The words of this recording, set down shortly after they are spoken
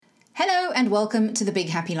And welcome to the Big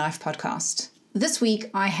Happy Life podcast. This week,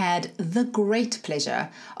 I had the great pleasure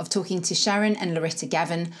of talking to Sharon and Loretta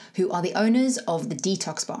Gavin, who are the owners of the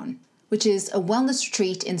Detox Barn, which is a wellness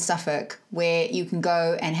retreat in Suffolk where you can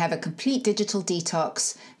go and have a complete digital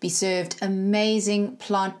detox, be served amazing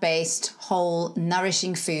plant-based, whole,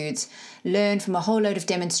 nourishing foods, learn from a whole load of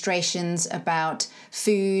demonstrations about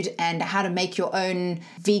food and how to make your own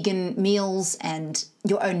vegan meals and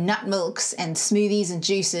your own nut milks and smoothies and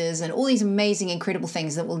juices and all these amazing, incredible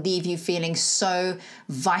things that will leave you feeling so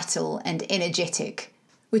vital and energetic.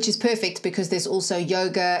 Which is perfect because there's also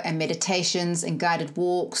yoga and meditations and guided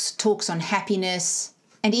walks, talks on happiness,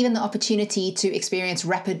 and even the opportunity to experience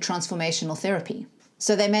rapid transformational therapy.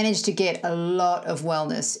 So they managed to get a lot of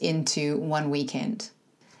wellness into one weekend.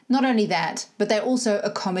 Not only that, but they're also a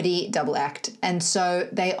comedy double act, and so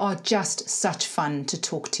they are just such fun to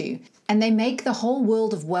talk to. And they make the whole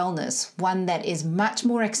world of wellness one that is much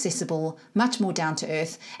more accessible, much more down to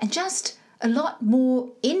earth, and just a lot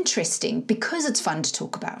more interesting because it's fun to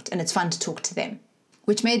talk about and it's fun to talk to them,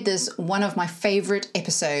 which made this one of my favorite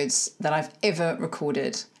episodes that I've ever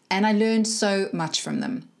recorded. And I learned so much from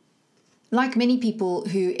them. Like many people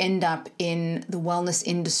who end up in the wellness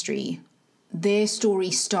industry, their story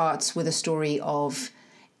starts with a story of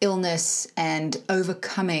illness and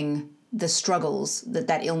overcoming the struggles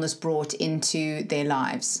that illness brought into their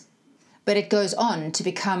lives. But it goes on to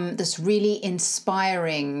become this really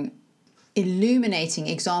inspiring, illuminating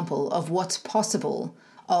example of what's possible,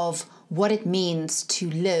 of what it means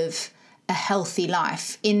to live a healthy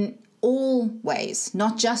life in all ways,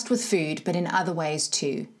 not just with food, but in other ways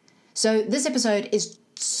too. So this episode is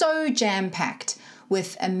so jam-packed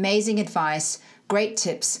with amazing advice, great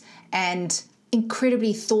tips, and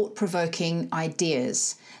incredibly thought-provoking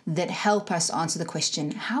ideas that help us answer the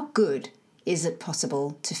question, how good is it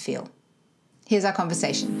possible to feel? Here's our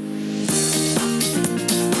conversation.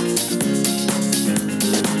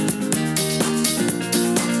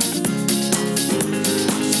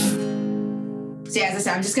 So as I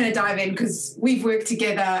say, I'm just going to dive in because we've worked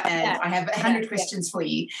together and I have 100 questions for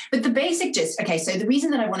you. But the basic gist, okay, so the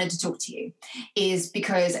reason that I wanted to talk to you is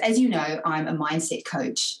because, as you know, I'm a mindset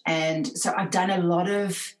coach. And so I've done a lot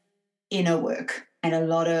of inner work and a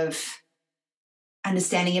lot of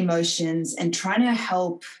understanding emotions and trying to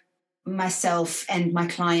help myself and my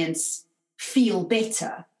clients feel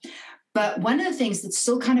better. But one of the things that's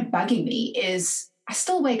still kind of bugging me is I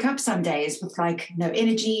still wake up some days with like no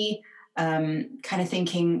energy, kind of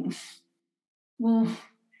thinking, well,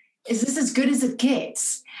 is this as good as it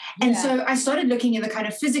gets? And so I started looking in the kind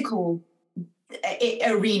of physical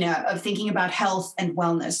arena of thinking about health and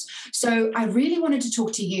wellness. So I really wanted to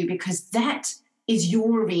talk to you because that is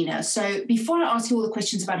your arena. So before I ask you all the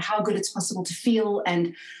questions about how good it's possible to feel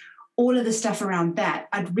and all of the stuff around that,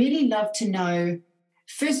 I'd really love to know,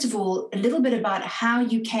 first of all, a little bit about how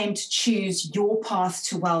you came to choose your path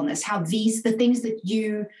to wellness, how the things that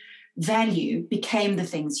you value became the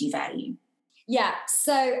things you value. Yeah,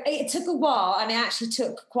 so it took a while, and it actually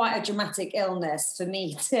took quite a dramatic illness for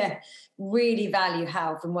me to really value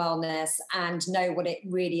health and wellness and know what it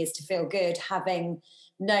really is to feel good, having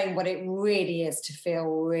known what it really is to feel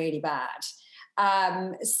really bad.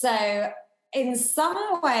 So in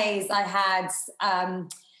some ways it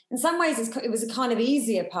was a kind of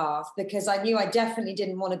easier path because I knew I definitely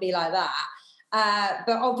didn't want to be like that.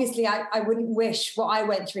 But obviously I wouldn't wish what I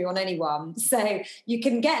went through on anyone. So you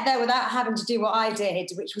can get there without having to do what I did,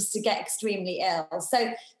 which was to get extremely ill.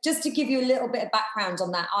 So just to give you a little bit of background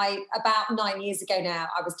on that, about 9 years ago now,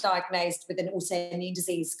 I was diagnosed with an autoimmune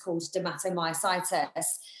disease called dermatomyositis.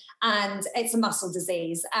 And it's a muscle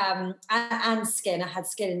disease and skin. I had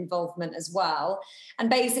skin involvement as well. And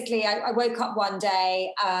basically I woke up one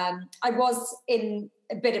day, I was in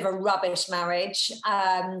a bit of a rubbish marriage.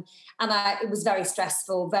 It was very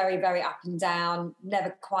stressful, very, very up and down,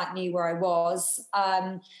 never quite knew where I was.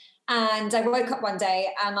 And I woke up one day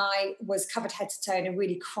and I was covered head to toe in a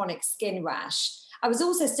really chronic skin rash. I was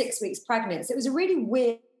also 6 weeks pregnant. So it was a really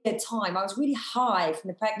weird time. I was really high from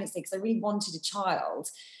the pregnancy because I really wanted a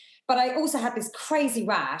child. But I also had this crazy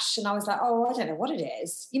rash and I was like, oh, I don't know what it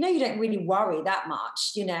is. You don't really worry that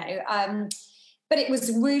much, but it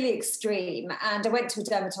was really extreme. And I went to a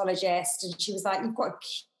dermatologist and she was like, you've got a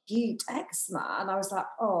cute eczema. And I was like,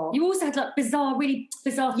 oh. You also had like really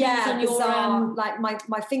bizarre things on your... bizarre, like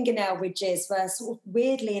my fingernail ridges were sort of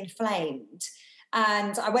weirdly inflamed.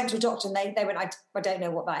 And I went to a doctor and they went, I don't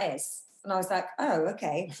know what that is. And I was like, oh,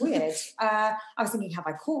 okay, weird. I was thinking, have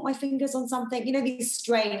I caught my fingers on something? These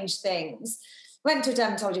strange things. Went to a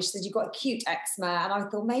dermatologist, she said, you've got acute eczema. And I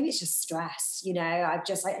thought, maybe it's just stress. You know, I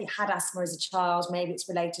had asthma as a child. Maybe it's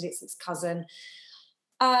related, it's its cousin.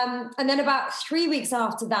 And then about 3 weeks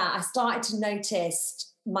after that, I started to notice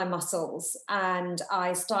my muscles, and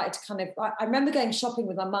I started to I remember going shopping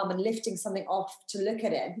with my mum and lifting something off to look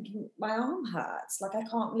at it and thinking, my arm hurts, like I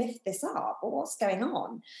can't lift this up, or what's going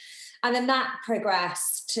on? And then that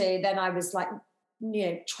progressed to, then I was like, you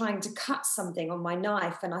know, trying to cut something on my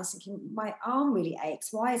knife, and I was thinking, my arm really aches,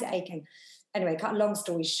 why is it aching? Anyway, cut a long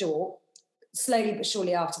story short, slowly but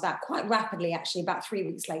surely after that, quite rapidly actually, about 3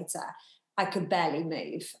 weeks later, I could barely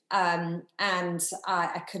move, and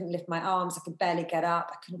I couldn't lift my arms. I could barely get up.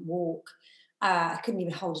 I couldn't walk. I couldn't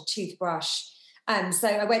even hold a toothbrush. So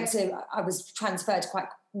I was transferred quite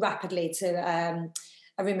rapidly to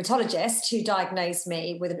a rheumatologist who diagnosed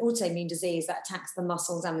me with an autoimmune disease that attacks the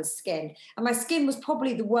muscles and the skin. And my skin was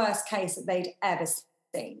probably the worst case that they'd ever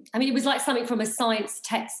seen. I mean, it was like something from a science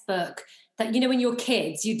textbook that, you know, when you're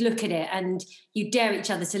kids, you'd look at it and you dare each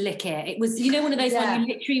other to lick it. It was, you know, one of those ones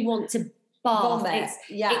you literally want to bath.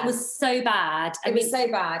 It was so bad. It was so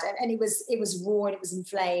bad, and it was raw, and it was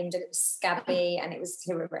inflamed, and it was scabby, and it was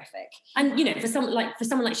horrific. And you know, for someone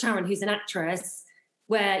like Sharon, who's an actress,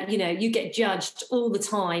 where you know you get judged all the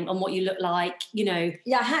time on what you look like, you know.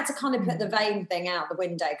 Yeah, I had to kind of put the vein thing out the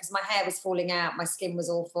window because my hair was falling out, my skin was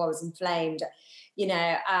awful, I was inflamed, you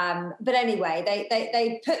know. But anyway,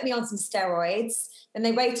 they put me on some steroids, and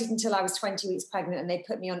they waited until I was 20 weeks pregnant, and they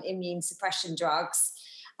put me on immune suppression drugs.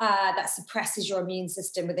 That suppresses your immune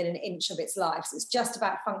system within an inch of its life. So it's just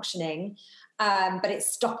about functioning, but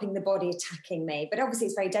it's stopping the body attacking me. But obviously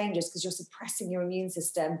it's very dangerous because you're suppressing your immune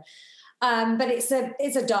system. But it's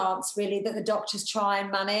a dance, really, that the doctors try and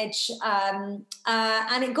manage. And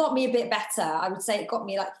it got me a bit better. I would say it got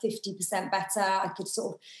me like 50% better. I could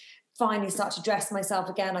sort of finally start to dress myself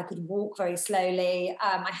again. I could walk very slowly.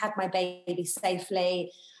 I had my baby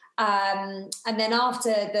safely. And then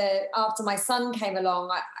after my son came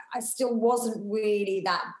along, I still wasn't really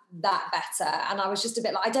that better. And I was just a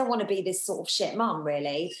bit like, I don't want to be this sort of shit mum,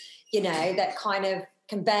 really, you know, that kind of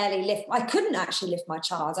can barely lift. I couldn't actually lift my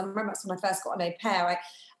child. I remember when I first got an au pair,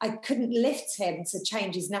 I couldn't lift him to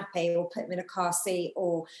change his nappy or put him in a car seat.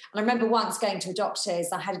 And I remember once going to a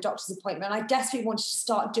doctor's, I had a doctor's appointment, and I desperately wanted to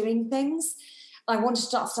start doing things. I wanted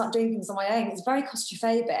to start doing things on my own. It's very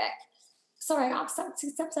claustrophobic. Sorry, I'm so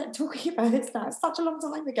upset talking about this now. It's such a long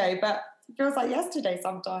time ago, but it feels like yesterday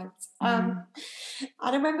sometimes. And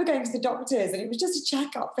I remember going to the doctors, and it was just a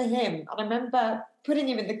checkup for him. And I remember putting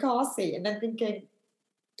him in the car seat and then thinking,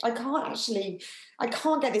 I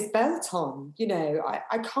can't get this belt on, you know,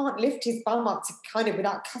 I can't lift his bum up to kind of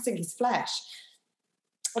without cutting his flesh.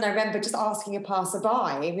 And I remember just asking a passerby,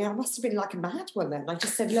 I mean, I must have been like a mad woman. I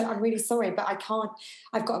just said, look, I'm really sorry, but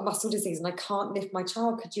I've got a muscle disease and I can't lift my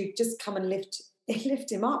child. Could you just come and lift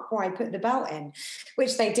him up while I put the belt in?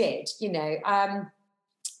 Which they did, you know.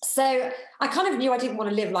 So I kind of knew I didn't want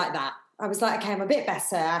to live like that. I was like, okay, I'm a bit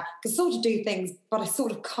better. I can sort of do things, but I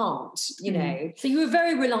sort of can't, you know. So you were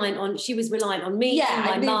very she was reliant on me, and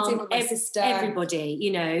my mum, my sister, everybody,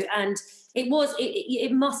 you know, and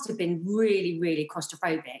it must have been really, really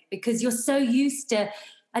claustrophobic because you're so used to,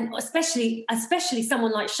 and especially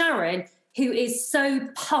someone like Sharon, who is so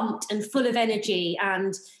pumped and full of energy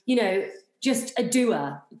and, you know, just a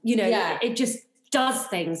doer, you know, it just does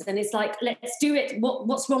things, and it's like, let's do it.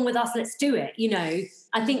 What's wrong with us? Let's do it. You know,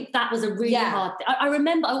 I think that was a really hard thing.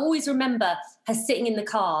 I always remember her sitting in the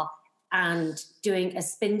car and doing a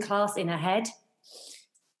spin class in her head.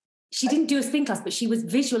 She didn't do a spin class, but she was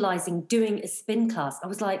visualizing doing a spin class. I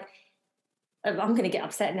was like, I'm going to get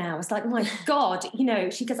upset now. It's like, my God, you know,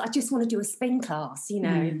 she goes, I just want to do a spin class, you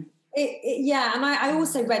know. And I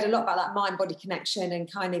also read a lot about that mind-body connection, and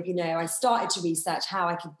kind of, you know, I started to research how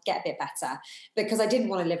I could get a bit better because I didn't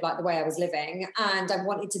want to live like the way I was living, and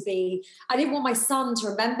I didn't want my son to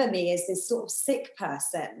remember me as this sort of sick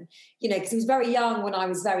person, you know, because he was very young when I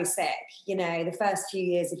was very sick, you know, the first few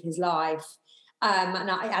years of his life.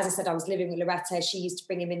 As I said, I was living with Loretta. She used to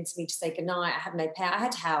bring him in to me to say goodnight. I had no pair. I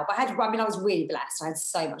had help. I was really blessed. I had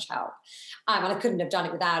so much help. And I couldn't have done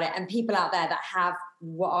it without it. And people out there that have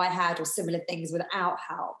what I had or similar things without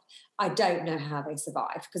help, I don't know how they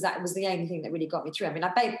survived, because that was the only thing that really got me through. I mean,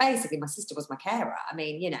 basically my sister was my carer. I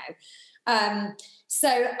mean, you know. So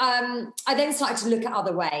I then started to look at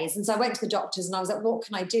other ways. And so I went to the doctors and I was like, what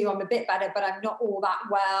can I do? I'm a bit better, but I'm not all that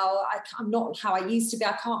well. I'm not how I used to be.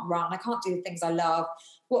 I can't run. I can't do the things I love.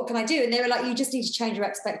 What can I do? And they were like, you just need to change your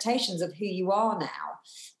expectations of who you are now.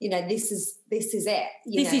 You know, this is it.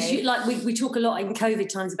 This is like we talk a lot in COVID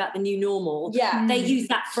times about the new normal. Yeah. They use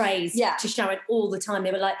that phrase to Sharon all the time.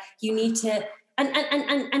 They were like, you need to,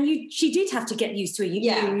 she did have to get used to a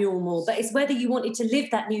new normal, but it's whether you wanted to live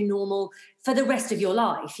that new normal for the rest of your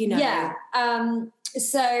life, you know. Yeah.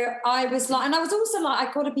 So I was like, and I was also like,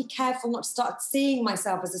 I've got to be careful not to start seeing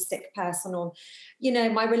myself as a sick person, or, you know,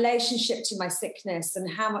 my relationship to my sickness and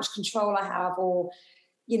how much control I have, or,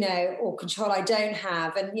 you know, or control I don't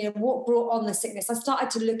have, and, you know, what brought on the sickness. I started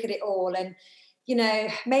to look at it all, and, you know,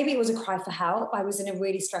 maybe it was a cry for help. I was in a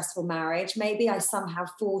really stressful marriage. Maybe I somehow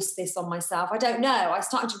forced this on myself. I don't know. I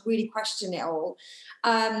started to really question it all.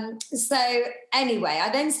 So anyway, I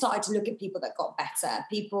then started to look at people that got better,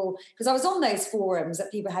 people, because I was on those forums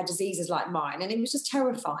that people had diseases like mine, and it was just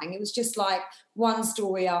terrifying. It was just like one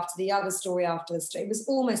story after the other story after the story. It was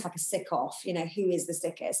almost like a sick off, you know, who is the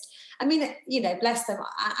sickest? I mean, you know, bless them.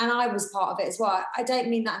 And I was part of it as well. I don't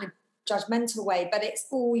mean that in a judgmental way, but it's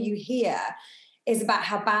all you hear is about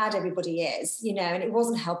how bad everybody is, you know, and it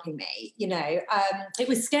wasn't helping me, you know. It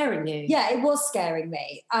was scaring you. Yeah, it was scaring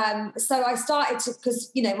me. So I started to, because,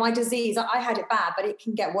 you know, my disease, I had it bad, but it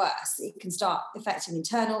can get worse. It can start affecting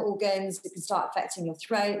internal organs. It can start affecting your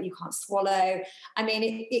throat. You can't swallow. I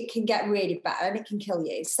mean, it can get really bad and it can kill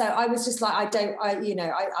you. So I was just like, I need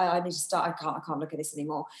to start. I can't look at this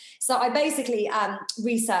anymore. So I basically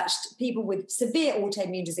researched people with severe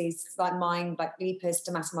autoimmune disease like mine, like lupus,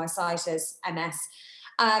 dermatomyositis, MS.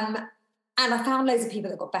 And I found loads of people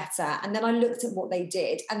that got better. And then I looked at what they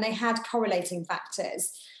did, and they had correlating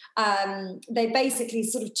factors. They basically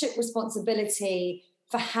sort of took responsibility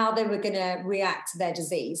for how they were going to react to their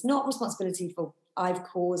disease. Not responsibility for I've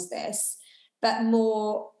caused this, but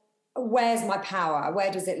more, where's my power? Where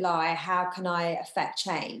does it lie? How can I affect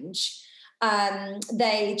change?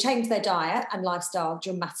 They changed their diet and lifestyle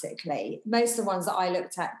dramatically. Most of the ones that I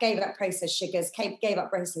looked at gave up processed sugars, gave up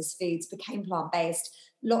processed foods, became plant-based,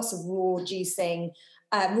 lots of raw juicing,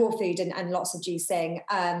 raw food and lots of juicing,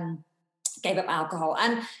 gave up alcohol.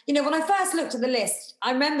 And, you know, when I first looked at the list,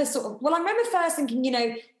 I remember first thinking, you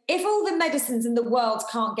know, if all the medicines in the world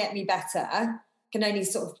can't get me better, can only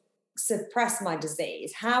sort of suppress my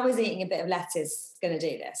disease, how is eating a bit of lettuce going to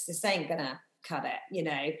do this? This ain't going to cut it, you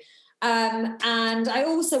know. And I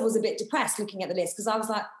also was a bit depressed looking at the list, because I was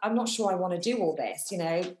like, I'm not sure I want to do all this. You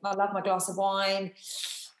know, I love my glass of wine,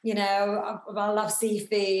 you know, I love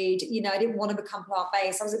seafood, you know, I didn't want to become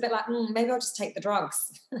plant-based. I was a bit like, maybe I'll just take the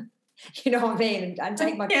drugs, you know what I mean? And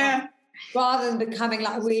take my rather than becoming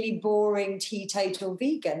like a really boring teetotal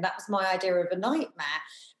vegan. That was my idea of a nightmare.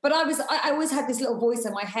 But I always had this little voice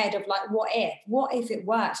in my head of like, what if it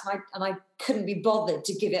worked? And I couldn't be bothered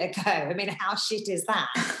to give it a go. I mean, how shit is that?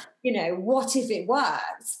 You know, what if it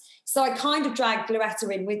works? So I kind of dragged Loretta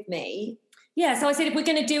in with me. Yeah, so I said, if we're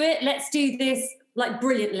going to do it, let's do this like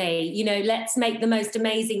brilliantly. You know, let's make the most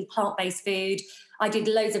amazing plant-based food. I did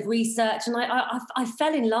loads of research, and I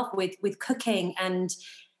fell in love with cooking and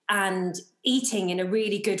eating in a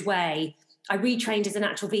really good way. I retrained as an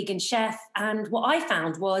actual vegan chef, and what I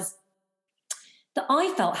found was that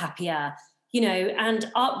I felt happier, you know,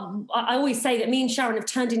 and I always say that me and Sharon have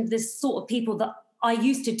turned into this sort of people that I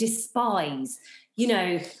used to despise. You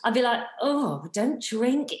know, I'd be like, oh, don't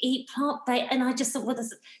drink, eat plant-based. And I just thought, well,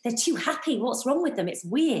 they're too happy. What's wrong with them? It's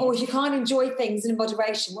weird. Or if you can't enjoy things in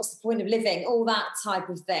moderation, what's the point of living? All that type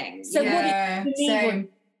of thing. So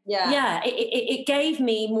it gave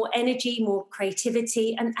me more energy, more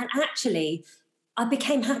creativity, and actually I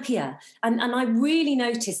became happier. And I really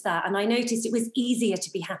noticed that. And I noticed it was easier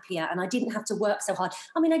to be happier, and I didn't have to work so hard.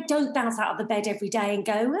 I mean, I don't bounce out of the bed every day and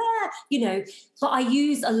go, you know, but I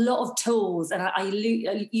use a lot of tools, and I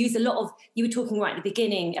use a lot of, you were talking right at the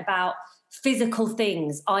beginning about physical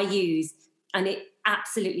things I use, and it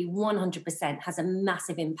absolutely 100% has a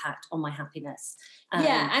massive impact on my happiness.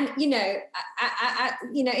 And you know,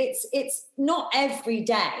 it's not every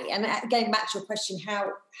day. And going back to your question,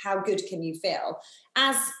 how good can you feel?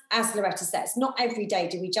 As Loretta says, not every day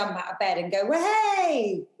do we jump out of bed and go, well,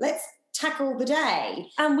 hey, let's tackle the day.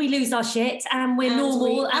 And we lose our shit, and we're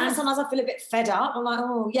normal. And sometimes I feel a bit fed up. I'm like,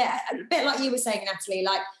 oh yeah, a bit like you were saying, Natalie.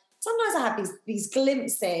 Like sometimes I have these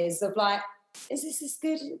glimpses of like, is this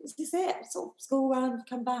good? Is this it? Sort of school run,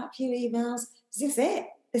 come back, a few emails. Is this it?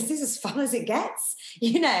 Is this as fun as it gets?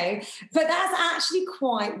 You know, but that's actually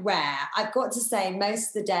quite rare. I've got to say, most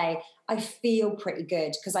of the day I feel pretty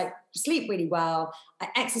good because I sleep really well. I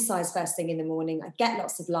exercise first thing in the morning. I get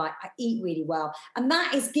lots of light. I eat really well. And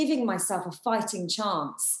that is giving myself a fighting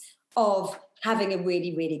chance of having a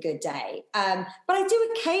really, really good day. But I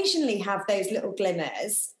do occasionally have those little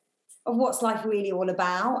glimmers of what's life really all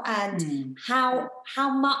about, and how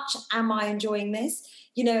much am I enjoying this?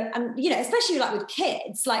 You know, and you know, especially like with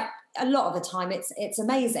kids, like a lot of the time it's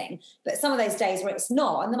amazing, but some of those days where it's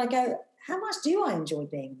not, and then I go, how much do I enjoy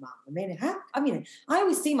being a mum? I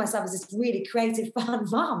always see myself as this really creative, fun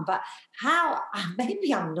mum, but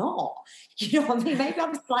maybe I'm not. You know what I mean? Maybe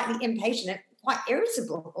I'm slightly impatient and quite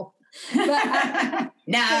irritable. But,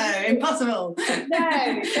 no, impossible. No,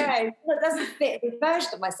 that doesn't fit the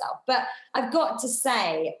version of myself. But I've got to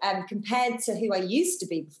say, compared to who I used to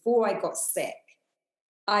be before I got sick,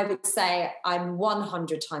 I would say I'm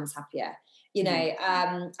 100 times happier. You know,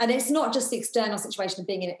 and it's not just the external situation of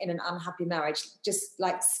being in an unhappy marriage, just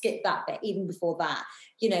like skip that bit, even before that,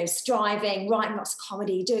 you know, striving, writing lots of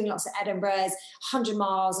comedy, doing lots of Edinburghs, 100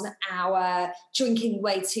 miles an hour, drinking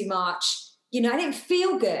way too much. You know, I didn't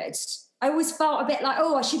feel good. I always felt a bit like,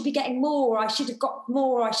 oh, I should be getting more, or I should have got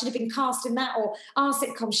more, or I should have been cast in that, or our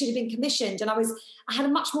sitcom should have been commissioned. And I had a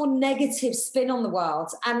much more negative spin on the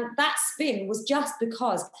world. And that spin was just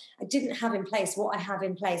because I didn't have in place what I have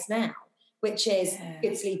in place now, which is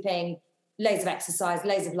good sleeping, loads of exercise,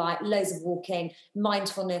 loads of light, loads of walking,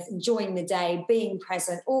 mindfulness, enjoying the day, being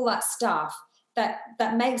present, all that stuff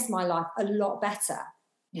that makes my life a lot better.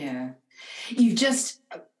 Yeah. You've just,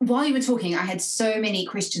 while you were talking, I had so many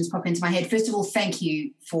questions pop into my head. First of all, thank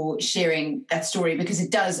you for sharing that story, because it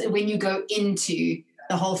does, when you go into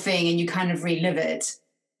the whole thing and you kind of relive it,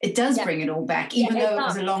 it does bring it all back, even though it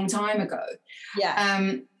was a long time ago.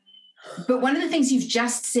 Yeah. But one of the things you've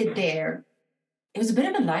just said there, it was a bit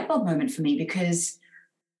of a light bulb moment for me, because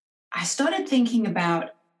I started thinking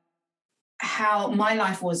about how my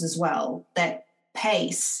life was as well, that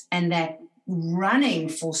pace and that running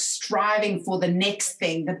for, striving for the next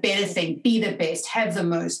thing, the better thing, be the best, have the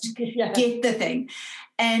most, get the thing.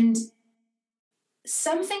 And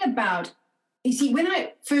something about, you see, when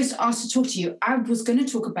I first asked to talk to you, I was going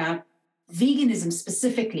to talk about veganism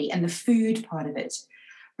specifically and the food part of it.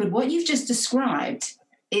 But what you've just described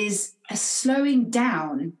is a slowing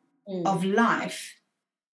down of life,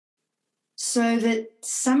 so that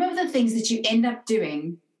some of the things that you end up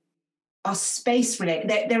doing are space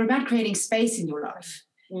related. They're about creating space in your life.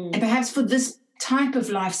 And perhaps for this type of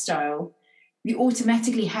lifestyle, you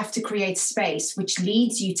automatically have to create space, which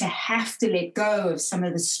leads you to have to let go of some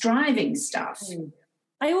of the striving stuff.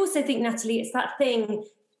 I also think, Natalie, it's that thing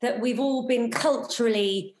that we've all been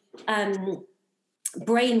culturally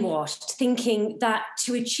brainwashed, thinking that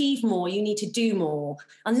to achieve more, you need to do more.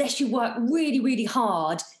 Unless you work really, really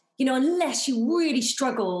hard, you know, unless you really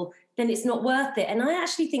struggle, then it's not worth it. And I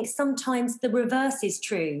actually think sometimes the reverse is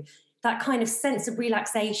true. That kind of sense of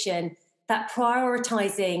relaxation, that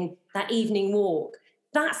prioritizing that evening walk,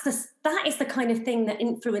 that is the kind of thing that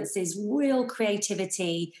influences real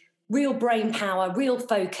creativity, real brain power, real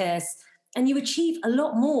focus. And you achieve a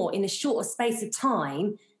lot more in a shorter space of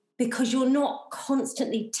time, because you're not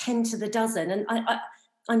constantly 10 to the dozen. And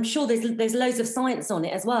I'm sure there's loads of science on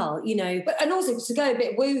it as well, you know. And also to go a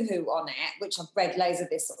bit woohoo on it, which I've read loads of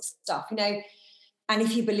this sort of stuff, you know, and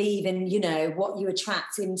if you believe in, you know, what you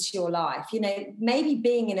attract into your life, you know, maybe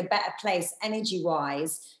being in a better place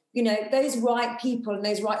energy-wise, you know, those right people and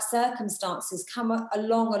those right circumstances come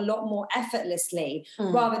along a lot more effortlessly,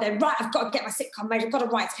 rather than, right, I've got to get my sitcom made, I've got to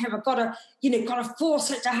write to him, I've got to, you know, got to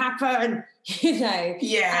force it to happen, you know.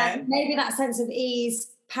 Yeah. And maybe that sense of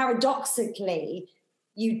ease, paradoxically,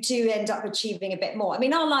 you do end up achieving a bit more. I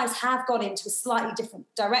mean, our lives have gone into a slightly different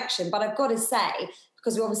direction, but I've got to say,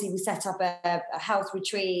 because we set up a health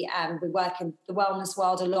retreat and we work in the wellness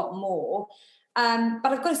world a lot more. But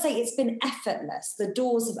I've got to say, it's been effortless. The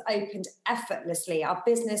doors have opened effortlessly. Our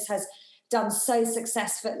business has done so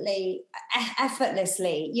successfully,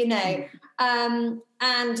 effortlessly, you know.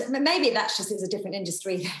 And maybe that's just, it's a different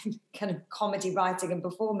industry than kind of comedy writing and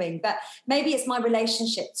performing, but maybe it's my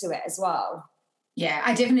relationship to it as well. Yeah,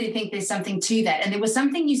 I definitely think there's something to that. And there was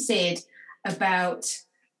something you said about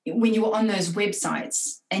when you were on those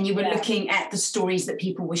websites and you were looking at the stories that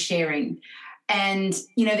people were sharing. And,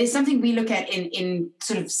 you know, there's something we look at in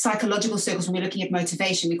sort of psychological circles when we're looking at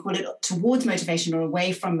motivation. We call it towards motivation or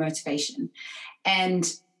away from motivation.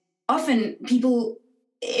 And often people,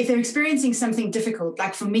 if they're experiencing something difficult,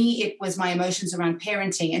 like for me, it was my emotions around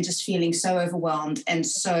parenting and just feeling so overwhelmed and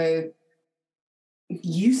so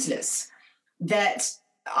useless, that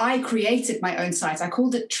I created my own site. I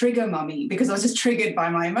called it Trigger Mommy because I was just triggered by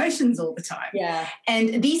my emotions all the time. Yeah.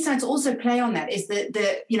 And these sites also play on that, is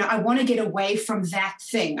the you know, I want to get away from that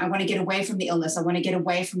thing. I want to get away from the illness. I want to get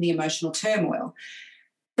away from the emotional turmoil.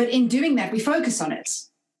 But in doing that, we focus on it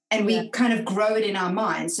and we kind of grow it in our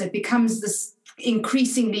minds. So it becomes this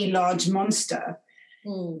increasingly large monster.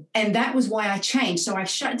 And that was why I changed. So I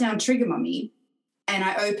shut down Trigger Mommy and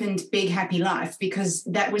I opened Big Happy Life, because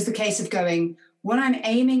that was the case of going, what I'm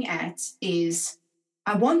aiming at is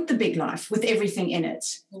I want the big life with everything in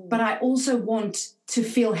it, but I also want to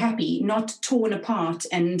feel happy, not torn apart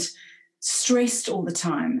and stressed all the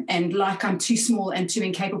time and like I'm too small and too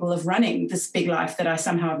incapable of running this big life that I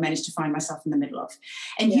somehow have managed to find myself in the middle of.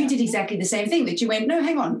 And you did exactly the same thing, that you went, no,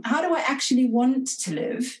 hang on, how do I actually want to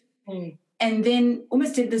live? And then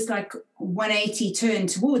almost did this like 180 turn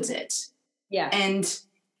towards it. Yeah. And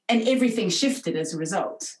everything shifted as a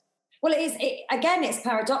result. Well, it's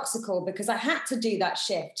paradoxical because I had to do that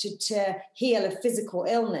shift to heal a physical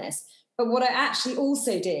illness. But what I actually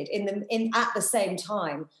also did at the same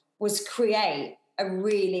time was create a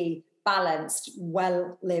really balanced,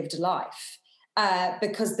 well-lived life.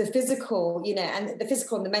 Because the physical, and the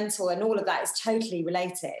physical and the mental and all of that is totally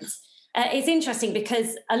related. It's interesting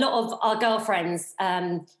because a lot of our girlfriends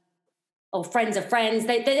or friends of friends,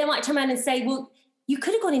 they might turn around and say, well, you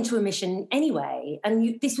could have gone into a mission anyway,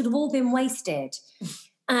 and this would have all been wasted.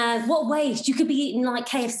 What waste? You could be eating like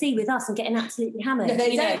KFC with us and getting absolutely hammered. No,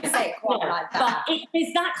 they don't say it quite like that. But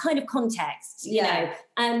there's that kind of context, you know.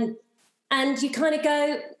 And you kind of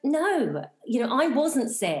go, no, I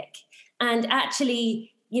wasn't sick. And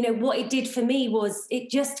actually, what it did for me was it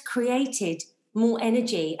just created more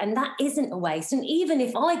energy, and that isn't a waste. And even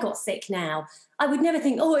if I got sick now, I would never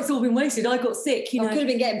think, oh, it's all been wasted, I got sick. I could have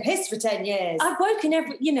been getting pissed for 10 years. I've woken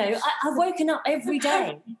I've woken up every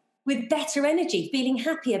day with better energy, feeling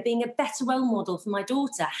happier, being a better role model for my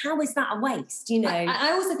daughter. How is that a waste,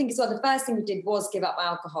 I also think as well, the first thing we did was give up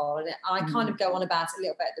alcohol. And I kind of go on about it a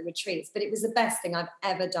little bit at the retreats, but it was the best thing I've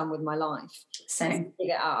ever done with my life. Same. Give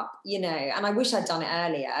it up, and I wish I'd done it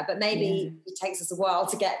earlier, but maybe it takes us a while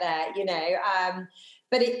to get there,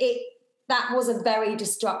 but that was a very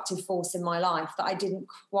destructive force in my life that I didn't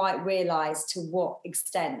quite realise to what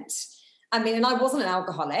extent. I mean, and I wasn't an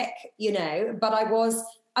alcoholic, but I was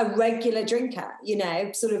a regular drinker,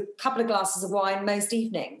 sort of a couple of glasses of wine most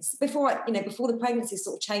evenings before the pregnancy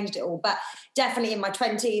sort of changed it all. But definitely in my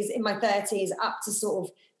 20s, in my 30s, up to sort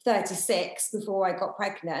of 36 before I got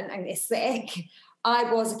pregnant and get sick, I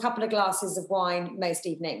was a couple of glasses of wine most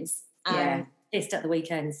evenings. Just at the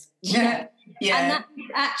weekends. Yeah. And that's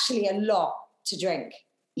actually a lot to drink.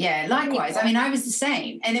 Yeah, likewise. I mean, I was the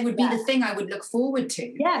same. And it would be the thing I would look forward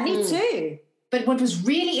to. Yeah, me too. But what was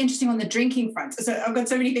really interesting on the drinking front, so I've got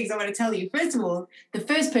so many things I want to tell you. First of all, the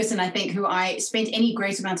first person I think who I spent any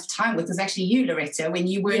great amount of time with was actually you, Loretta, when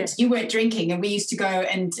you weren't drinking, and we used to go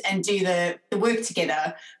and do the work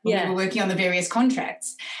together when we were working on the various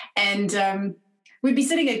contracts. And we'd be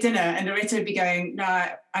sitting at dinner and Loretta would be going, no,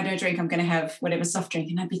 I don't drink, I'm going to have whatever soft drink.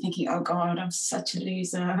 And I'd be thinking, oh God, I'm such a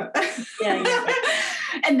loser.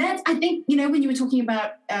 And that, I think, when you were talking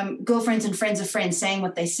about girlfriends and friends of friends saying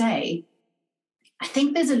what they say, I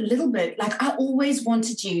think there's a little bit, like I always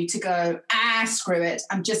wanted you to go, screw it,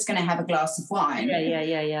 I'm just going to have a glass of wine.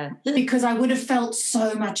 Yeah. Because I would have felt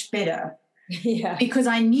so much better. Yeah. Because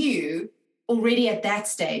I knew already at that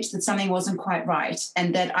stage that something wasn't quite right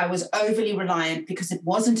and that I was overly reliant because it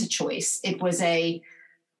wasn't a choice. It was a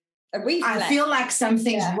reflex. I feel like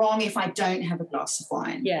something's wrong if I don't have a glass of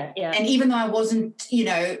wine. Yeah. And even though I wasn't,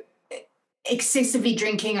 excessively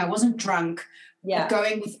drinking, I wasn't drunk,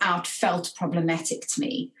 going without felt problematic to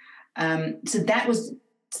me. So that was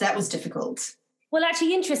difficult. Well,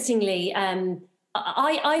 actually, interestingly,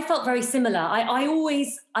 I felt very similar. I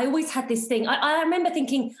always had this thing. I remember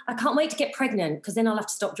thinking, I can't wait to get pregnant because then I'll have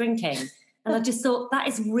to stop drinking. And I just thought that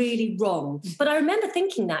is really wrong. But I remember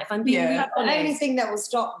thinking that, if I'm being really honest. The only thing that will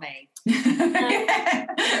stop me. But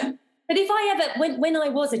if I ever, when I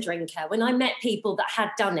was a drinker, when I met people that had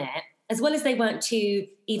done it, as well as they weren't too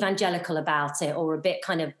evangelical about it or a bit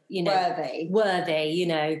kind of, worthy,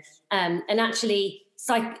 and actually,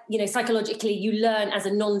 psychologically, you learn as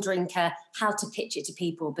a non-drinker how to pitch it to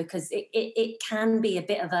people because it can be a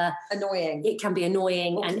bit of annoying. It can be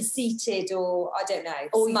annoying or and conceited, or I don't know,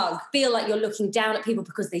 or smug. You feel like you're looking down at people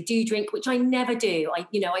because they do drink, which I never do.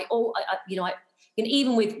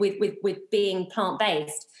 Even with being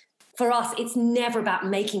plant-based. For us, it's never about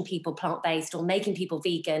making people plant-based or making people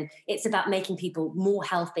vegan. It's about making people more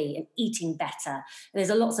healthy and eating better. And there's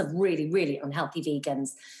lots of really, really unhealthy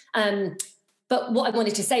vegans. But what I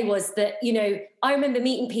wanted to say was that, I remember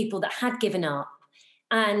meeting people that had given up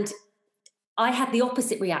and I had the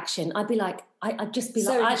opposite reaction. I'd be like, I'd just be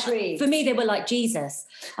for me, they were like Jesus.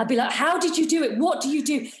 I'd be like, how did you do it? What do you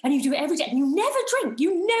do? And you do it every day and you never drink.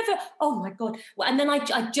 You never, oh my God. Well, and then I'd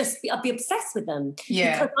be obsessed with them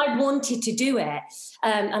because I wanted to do it.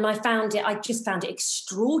 And I just found it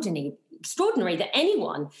extraordinary that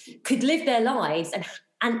anyone could live their lives and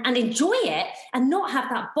and enjoy it, and not have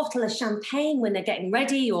that bottle of champagne when they're getting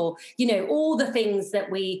ready, or, you know, all the things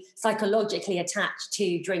that we psychologically attach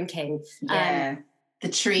to drinking. Yeah. The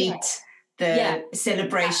treat, the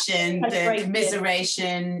celebration, the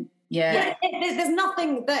commiseration. Yeah. There's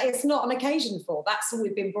nothing that it's not an occasion for. That's what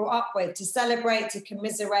we've been brought up with, to celebrate, to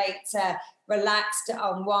commiserate, to relax,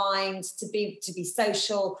 to unwind, to be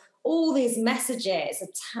social. All these messages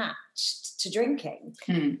attached to drinking.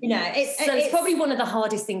 You know, it's probably one of the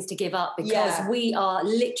hardest things to give up, because we are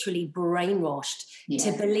literally brainwashed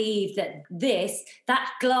to believe that that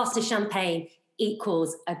glass of champagne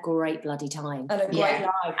equals a great bloody time and a great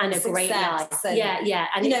life and a great life. And,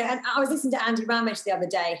 and you know, and I was listening to Andy Ramage the other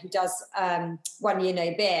day, who does 1 Year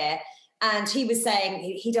No Beer, and he was saying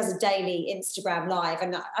he does a daily Instagram live,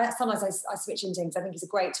 and sometimes I switch into him because I think he's a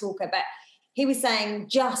great talker, but he was saying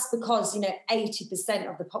just because, you know, 80%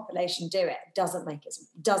 of the population do it doesn't make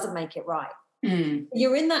it right.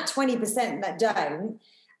 You're in that 20% that don't,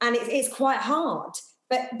 and it's quite hard.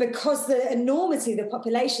 But because the enormity of the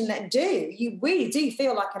population that do, you really do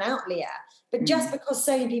feel like an outlier. But just because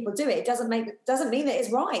so many people do it, doesn't mean that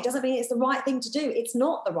it's right. It doesn't mean it's the right thing to do. It's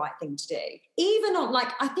not the right thing to do. Even on,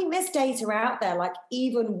 like, I think there's data out there, like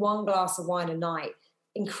even 1 glass of wine a night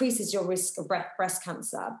increases your risk of breast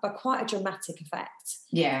cancer by quite a dramatic effect.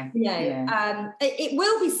 Yeah. You know, it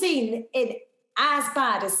will be seen in as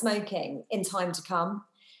bad as smoking in time to come.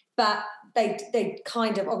 But they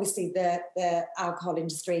kind of, obviously the alcohol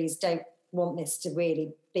industries don't want this to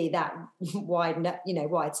really be that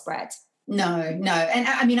widespread. No. And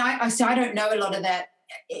I mean, I don't know a lot of that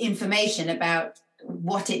information about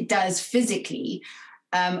what it does physically.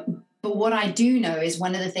 But what I do know is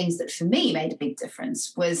one of the things that for me made a big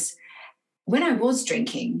difference was when I was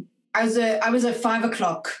drinking, I was a 5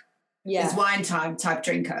 o'clock is wine time type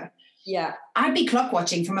drinker. Yeah. I'd be clock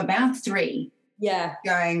watching from about 3. Yeah.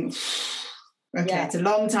 Going, okay, it's a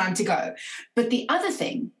long time to go. But the other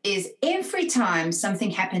thing is, every time something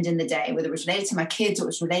happened in the day, whether it was related to my kids or it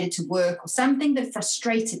was related to work or something that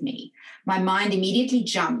frustrated me, my mind immediately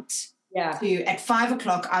jumped to, at 5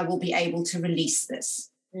 o'clock, I will be able to release this.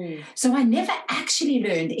 So I never actually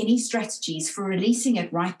learned any strategies for releasing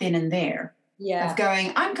it right then and there. Of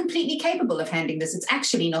going, I'm completely capable of handling this. It's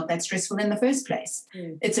actually not that stressful in the first place.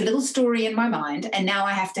 It's a little story in my mind, and now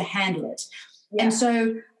I have to handle it. And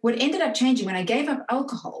so what ended up changing when I gave up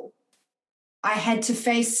alcohol, I had to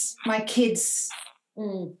face my kids'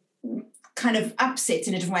 kind of upsets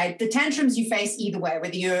in a different way. The tantrums you face either way,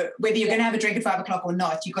 whether you're going to have a drink at 5 o'clock or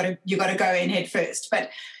not, you got to go in head first. But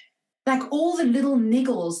like all the little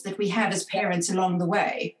niggles that we have as parents along the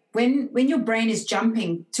way, when your brain is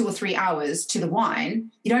jumping 2 or 3 hours to the wine,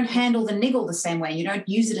 you don't handle the niggle the same way. You don't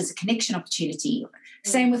use it as a connection opportunity.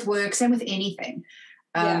 Same with work, same with anything.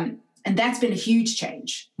 And that's been a huge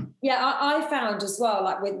change. Yeah, I found as well,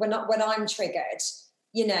 like when I'm triggered,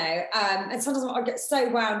 you know, and sometimes I get so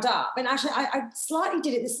wound up. And actually, I slightly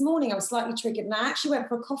did it this morning. I was slightly triggered, and I actually went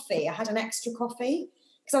for a coffee. I had an extra coffee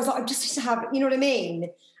because I was like, I just need to have, you know what I mean?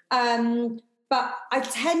 But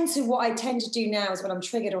what I tend to do now is when I'm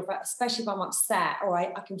triggered, or especially if I'm upset or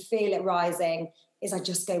I can feel it rising, is I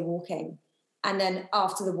just go walking. And then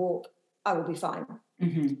after the walk, I will be fine.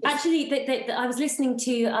 Actually, I was listening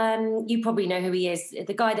to, you probably know who he is,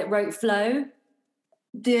 the guy that wrote Flow.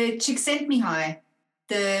 The Csikszentmihalyi,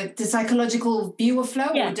 the psychological view of flow,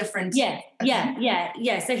 or different? Yeah.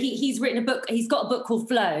 So he's written a book. He's got a book called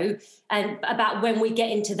Flow, and about when we get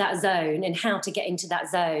into that zone and how to get into that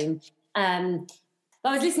zone. But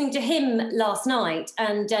I was listening to him last night,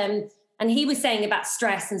 and he was saying about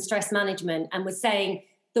stress and stress management, and was saying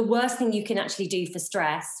the worst thing you can actually do for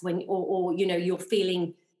stress when, or you know, you're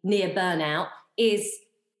feeling near burnout, is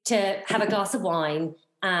to have a glass of wine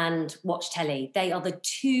and watch telly. They are the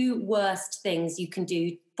 2 worst things you can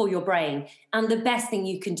do for your brain. And the best thing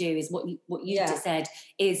you can do is what you just said,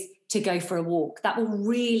 is to go for a walk. That will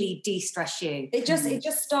really de-stress you. It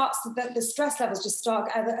just starts, the stress levels just start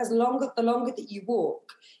the longer that you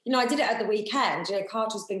walk. You know, I did it at the weekend. You know,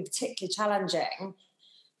 Carter's been particularly challenging.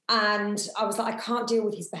 And I was like, I can't deal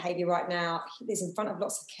with his behaviour right now. He's in front of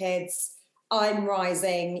lots of kids. I'm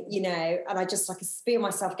rising, you know, and I just could feel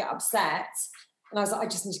myself get upset. And I was like, I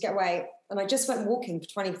just need to get away. And I just went walking for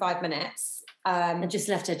 25 minutes. And just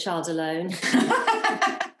left her child alone.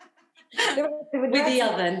 With the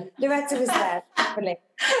oven. Loretta was there, happily.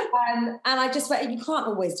 And I just went, you can't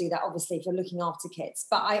always do that, obviously, if you're looking after kids.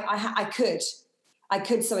 But I could,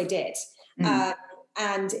 so I did.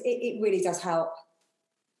 And it really does help.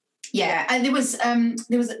 Yeah, and there's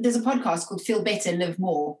a podcast called Feel Better, Live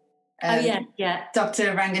More.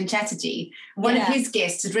 Dr. Rangan Chatterjee. One of his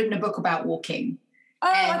guests has written a book about walking,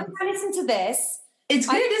 I think I listened to this. It's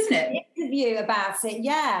good, isn't it? Interview about it,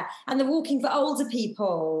 yeah, and the walking for older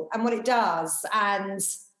people and what it does, and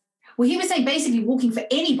well, he was saying basically walking for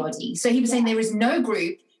anybody. So he was saying there is no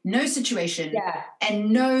group, no situation, and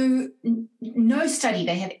no study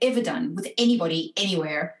they have ever done with anybody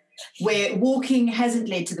anywhere where walking hasn't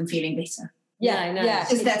led to them feeling better. Yeah, I know.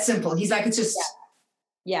 It's just that simple. He's like, it's just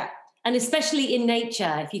and especially in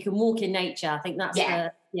nature, if you can walk in nature, I think that's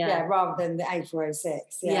rather than the A406.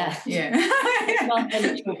 Yeah.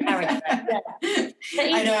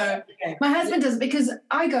 I know. My husband does, because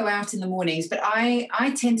I go out in the mornings, but I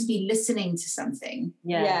tend to be listening to something.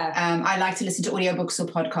 I like to listen to audiobooks or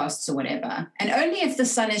podcasts or whatever. And only if the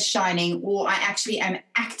sun is shining or I actually am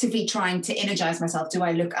actively trying to energize myself do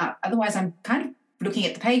I look up. Otherwise, I'm kind of looking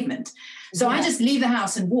at the pavement. So I just leave the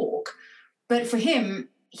house and walk. But for him,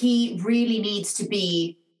 he really needs to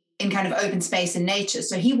be in kind of open space in nature.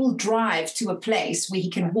 So he will drive to a place where he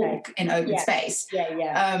can walk in open space.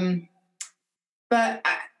 But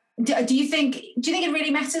do you think it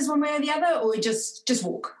really matters one way or the other, or just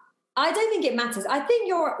walk? I don't think it matters. I think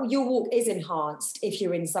your walk is enhanced if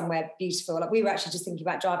you're in somewhere beautiful. Like, we were actually just thinking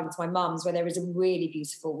about driving to my mum's where there is a really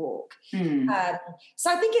beautiful walk.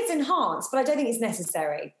 So I think it's enhanced, but I don't think it's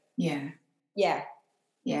necessary. Yeah.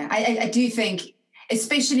 I do think,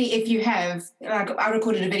 especially if you have, like, I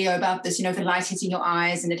recorded a video about this, the light hitting your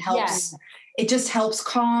eyes, and it helps. It just helps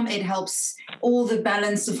calm. It helps all the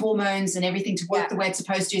balance of hormones and everything to work the way it's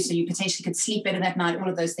supposed to. So you potentially could sleep better that night. All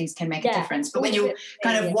of those things can make a difference. But when you're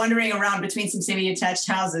kind of wandering around between some semi-attached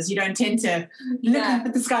houses, you don't tend to look up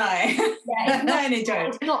at the sky.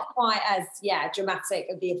 It's not quite as dramatic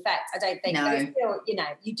of the effect, I don't think. No. But it's still,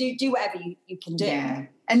 you do whatever you can do. Yeah.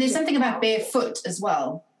 And there's something about barefoot as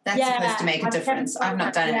well. That's supposed to make a difference. I've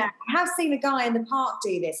not done it. I have seen a guy in the park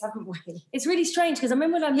do this, haven't we? It's really strange, because I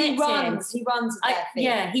remember when I met him. He runs with bare feet.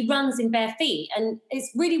 Yeah, he runs in bare feet. And it's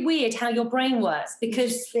really weird how your brain works,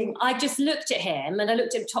 because I just looked at him and I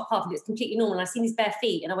looked at him top half and it was completely normal. And I seen his bare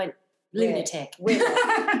feet and I went, lunatic.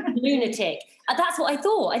 Lunatic. And that's what I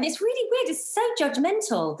thought. And it's really weird. It's so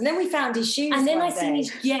judgmental. And then we found his shoes. And then I seen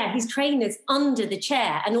his trainers under the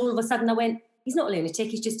chair. And all of a sudden I went, he's not a lunatic,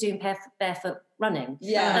 he's just doing barefoot running.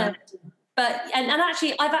 But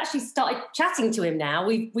actually, I've actually started chatting to him now.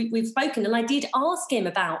 We've spoken, and I did ask him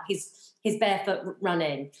about his barefoot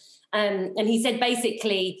running, and he said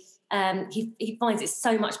basically he finds it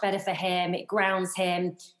so much better for him. It grounds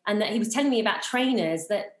him, and that he was telling me about trainers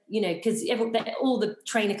that, because all the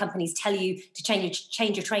trainer companies tell you to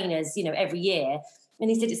change your trainers, every year. And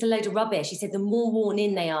he said it's a load of rubbish. He said the more worn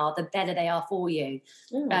in they are, the better they are for you.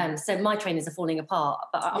 So my trainers are falling apart,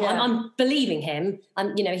 but I'm believing him.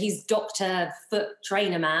 He's Dr. Foot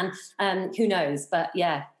Trainer Man. Who knows? But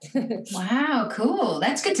yeah. Wow, cool.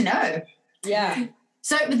 That's good to know. Yeah.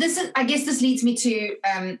 So I guess this leads me to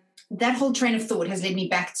that whole train of thought has led me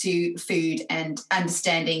back to food and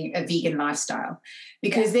understanding a vegan lifestyle,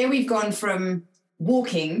 because there we've gone from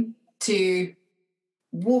walking to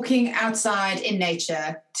walking outside in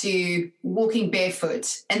nature to walking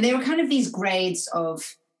barefoot. And there are kind of these grades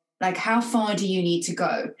of, like, how far do you need to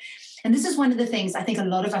go? And this is one of the things I think a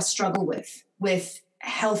lot of us struggle with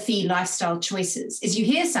healthy lifestyle choices, is you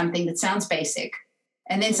hear something that sounds basic,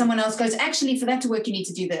 and then someone else goes, actually, for that to work, you need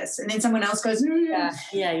to do this. And then someone else goes,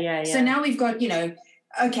 So now we've got,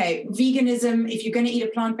 okay, veganism, if you're going to eat a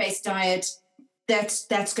plant-based diet,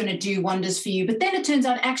 that's going to do wonders for you. But then it turns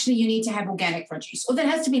out actually you need to have organic produce, or that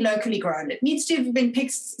has to be locally grown. It needs to have been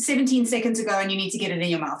picked 17 seconds ago and you need to get it in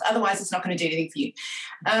your mouth. Otherwise, it's not going to do anything for you.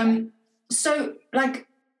 So, like,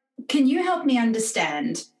 can you help me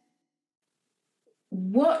understand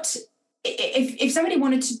what, if somebody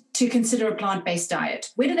wanted to consider a plant-based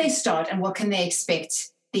diet, where do they start and what can they expect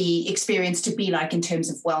the experience to be like in terms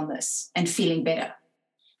of wellness and feeling better?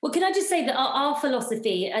 Well, can I just say that our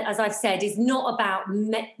philosophy, as I've said, is not about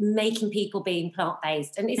making people being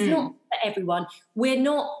plant-based. And it's not for everyone. We're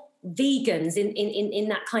not vegans in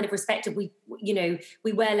that kind of respect of we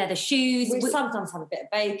wear leather shoes. We sometimes have a bit of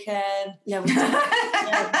bacon. No,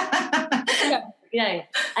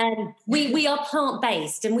 we are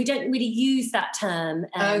plant-based, and we don't really use that term.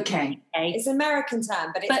 Okay. It's an American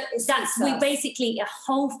term, but we basically a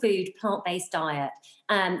whole food plant-based diet.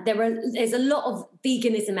 There's a lot of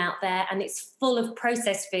veganism out there, and it's full of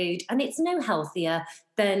processed food, and it's no healthier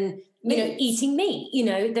than eating meat.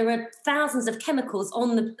 There are thousands of chemicals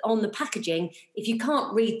on the packaging. If you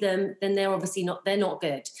can't read them, then they're obviously not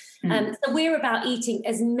good. So we're about eating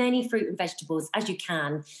as many fruit and vegetables as you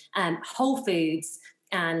can, whole foods,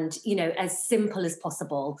 and as simple as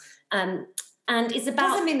possible. And it's about,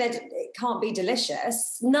 doesn't mean that it can't be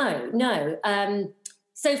delicious. No.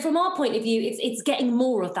 So from our point of view, it's getting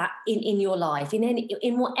more of that in your life,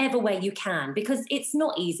 in whatever way you can, because it's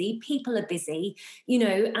not easy. People are busy,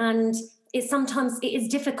 and sometimes it is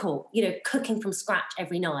difficult, cooking from scratch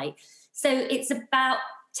every night. So it's about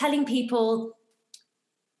telling people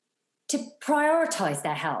to prioritize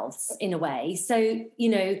their health in a way. So,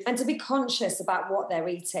 and to be conscious about what they're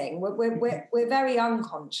eating. We're very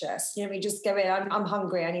unconscious. We just go in, I'm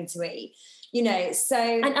hungry, I need to eat. So...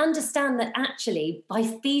 And understand that actually by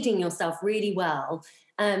feeding yourself really well,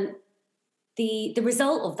 the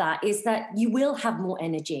result of that is that you will have more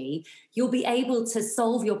energy. You'll be able to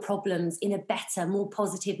solve your problems in a better, more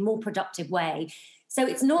positive, more productive way. So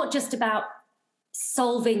it's not just about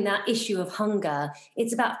solving that issue of hunger.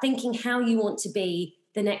 It's about thinking how you want to be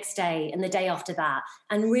the next day and the day after that,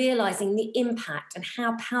 and realizing the impact and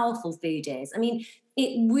how powerful food is. I mean,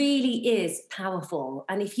 it really is powerful.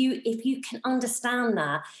 And if you can understand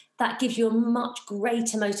that, that gives you a much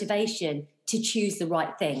greater motivation to choose the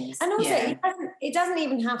right things. And also, it doesn't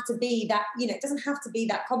even have to be that, it doesn't have to be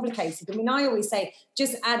that complicated. I mean, I always say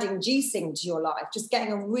just adding juicing to your life, just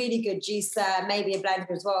getting a really good juicer, maybe a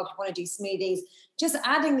blender as well if you want to do smoothies, just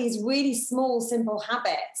adding these really small, simple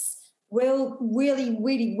habits will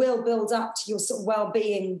really build up to your sort of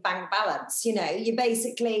well-being bank balance. You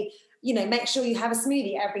basically, make sure you have a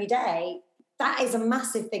smoothie every day. That is a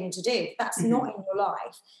massive thing to do. If that's not in your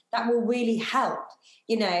life, that will really help,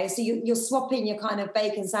 so you're swapping your kind of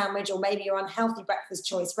bacon sandwich or maybe your unhealthy breakfast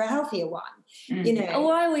choice for a healthier one,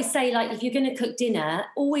 Or I always say, like, if you're going to cook dinner,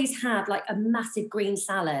 always have like a massive green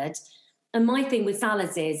salad. And my thing with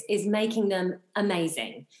salads is making them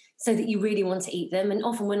amazing so that you really want to eat them. And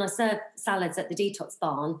often when I serve salads at the Detox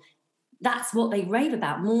Barn, that's what they rave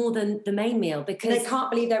about more than the main meal, because they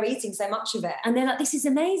can't believe they're eating so much of it. And they're like, this is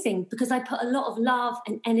amazing because I put a lot of love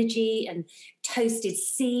and energy and toasted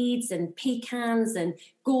seeds and pecans and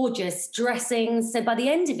gorgeous dressings. So by the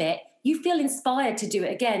end of it, you feel inspired to do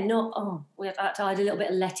it again, not, we have to add a little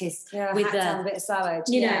bit of lettuce with a bit of salad.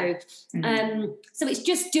 So it's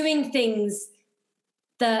just doing things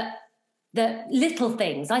that little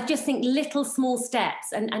things. I just think little small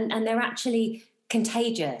steps and they're actually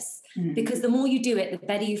contagious. Because the more you do it, the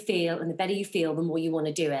better you feel, and the better you feel, the more you want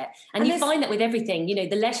to do it. And you find that with everything,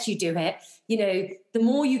 the less you do it, the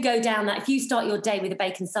more you go down that. If you start your day with a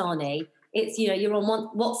bacon sarnie, it's, you're on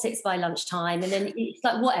what's it by lunchtime, and then it's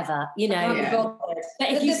like whatever, But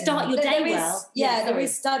if you start your day well... there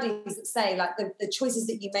is studies that say like the choices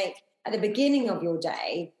that you make at the beginning of your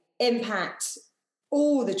day impact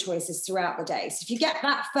all the choices throughout the day. So if you get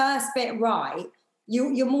that first bit right,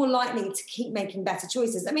 you're more likely to keep making better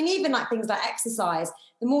choices. I mean, even like things like exercise,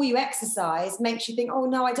 the more you exercise makes you think, oh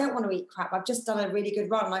no, I don't want to eat crap. I've just done a really good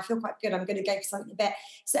run and I feel quite good. I'm going to go for something a bit.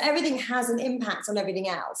 So everything has an impact on everything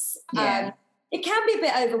else. It can be a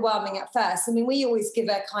bit overwhelming at first. I mean, we always give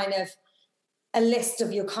a kind of a list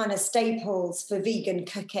of your kind of staples for vegan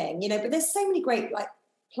cooking, but there's so many great like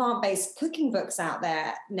plant-based cooking books out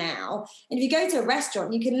there now. And if you go to a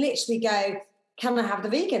restaurant, you can literally go, can I have the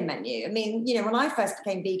vegan menu? I mean, when I first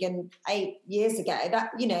became vegan 8 years ago,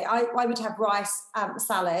 that, I would have rice,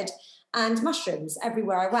 salad and mushrooms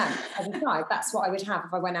everywhere I went as a side. That's what I would have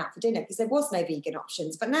if I went out for dinner, because there was no vegan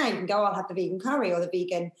options. But now you can go, I'll have the vegan curry or the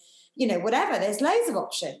vegan, whatever. There's loads of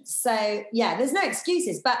options. So yeah, there's no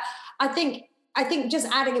excuses. But I think just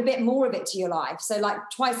adding a bit more of it to your life. So like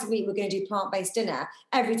twice a week, we're going to do plant-based dinner.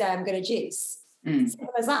 Every day I'm going to juice. Simple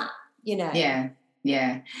as that,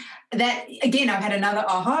 Yeah. That, again, I've had another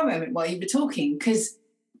aha moment while you were talking, because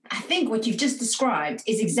I think what you've just described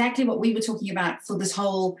is exactly what we were talking about for this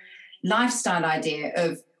whole lifestyle idea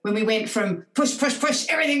of when we went from push,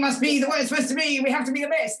 everything must be the way it's supposed to be, we have to be the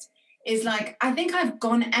best, is like, I think I've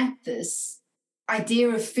gone at this idea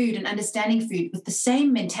of food and understanding food with the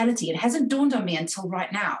same mentality. It hasn't dawned on me until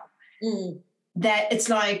right now that it's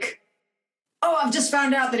like, I've just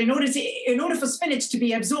found out that in order for spinach to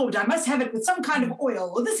be absorbed, I must have it with some kind of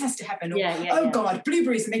oil, or this has to happen. Or, God,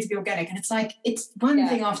 blueberries are meant to be organic. And it's like, it's one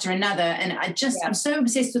thing after another. And I'm so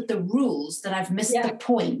obsessed with the rules that I've missed the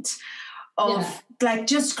point of like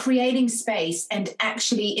just creating space and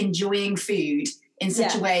actually enjoying food in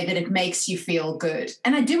such a way that it makes you feel good.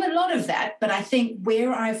 And I do a lot of that, but I think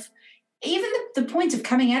where even the point of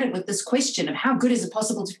coming at it with this question of how good is it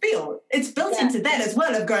possible to feel, it's built into that as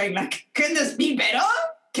well, of going like, can this be better?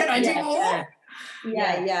 Can I do more?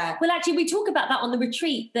 Yeah. Well, actually, we talk about that on the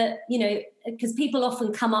retreat, that, because people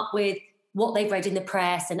often come up with what they've read in the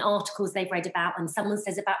press and articles they've read about, and someone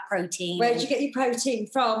says about protein. Where did you get your protein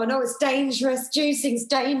from? I know it's dangerous. Juicing's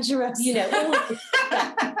dangerous. All of this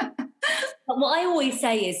stuff. But what I always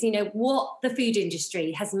say is, what the food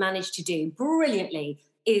industry has managed to do brilliantly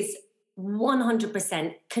is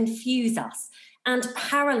 100% confuse us and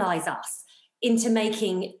paralyze us into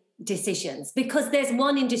making decisions, because there's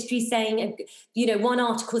one industry saying, one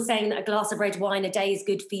article saying that a glass of red wine a day is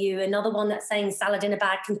good for you, another one that's saying salad in a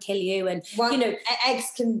bag can kill you, and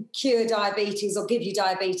eggs can cure diabetes or give you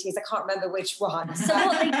diabetes. I can't remember which one. So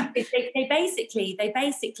what they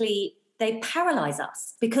basically they paralyze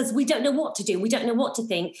us, because we don't know what to do, we don't know what to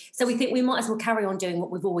think, so we think we might as well carry on doing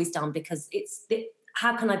what we've always done, because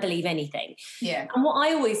how can I believe anything? Yeah. And what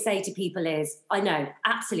I always say to people is, I know,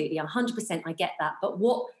 absolutely, 100% I get that, but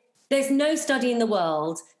there's no study in the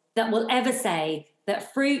world that will ever say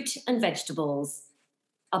that fruit and vegetables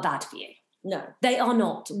are bad for you. No. They are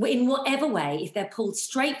not. In whatever way, if they're pulled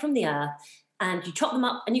straight from the earth and you chop them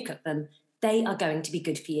up and you cook them, they are going to be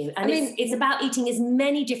good for you. And it's about eating as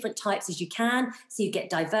many different types as you can, so you get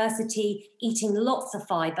diversity, eating lots of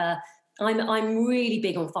fibre. I'm really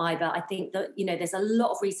big on fibre. I think that, there's a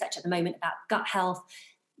lot of research at the moment about gut health,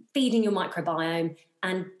 feeding your microbiome,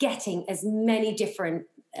 and getting as many different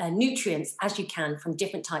nutrients as you can from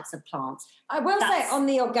different types of plants. I will say on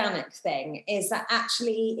the organic thing is that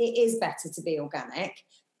actually it is better to be organic,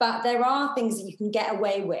 but there are things that you can get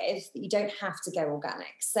away with that you don't have to go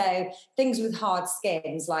organic. So things with hard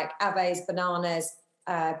skins like avos, bananas,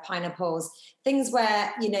 pineapples, things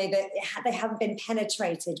where, that they haven't been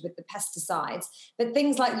penetrated with the pesticides, but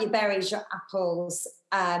things like your berries, your apples,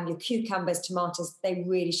 your cucumbers, tomatoes, they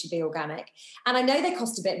really should be organic. And I know they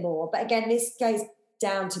cost a bit more, but again, this goes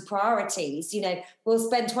down to priorities. We'll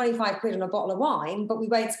spend 25 quid on a bottle of wine, but we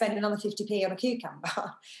won't spend another 50p on a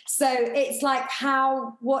cucumber. So it's like,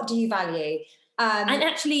 what do you value? And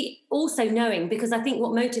actually also knowing, because I think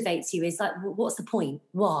what motivates you is like, what's the point?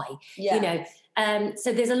 Why? Yeah.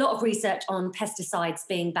 So there's a lot of research on pesticides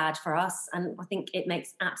being bad for us, and I think it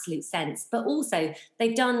makes absolute sense. But also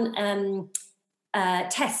they've done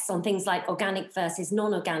tests on things like organic versus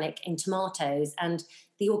non-organic in tomatoes, and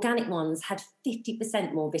the organic ones had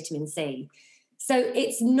 50% more vitamin C. So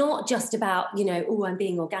it's not just about, I'm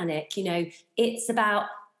being organic, it's about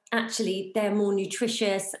actually they're more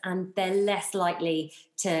nutritious and they're less likely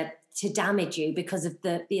to damage you because of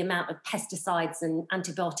the amount of pesticides and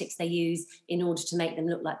antibiotics they use in order to make them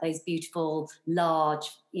look like those beautiful, large,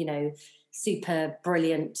 super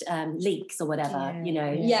brilliant leeks or whatever,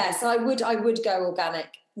 Yeah, so I would go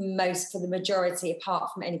organic for the majority,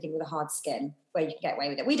 apart from anything with a hard skin where you can get away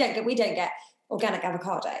with it. We don't get organic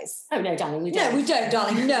avocados. Oh no, darling, we don't. No, we don't,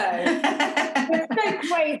 darling. No, it's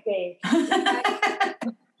so crazy.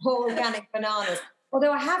 Organic bananas.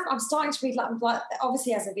 Although I'm starting to read like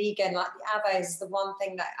obviously as a vegan, like the avos is the one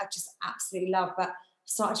thing that I just absolutely love. But I'm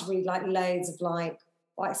starting to read like loads of like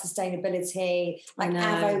sustainability. Like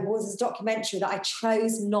Avo was a documentary that I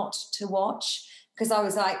chose not to watch because I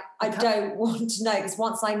was like, I don't want to know, because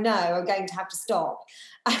once I know, I'm going to have to stop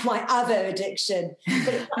my Avo addiction.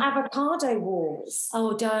 But it's the avocado wars.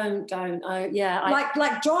 Oh, don't. Oh, yeah.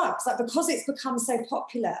 Like drugs, like because it's become so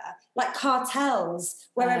popular, like cartels,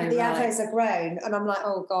 wherever the avos are grown. And I'm like,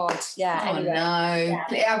 oh God, yeah. Oh anyway. no.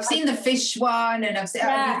 Yeah. I've seen the fish one, and I've seen,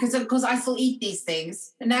 because I still eat these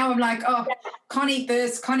things. And now I'm like, can't eat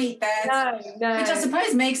this, can't eat that. No. Which I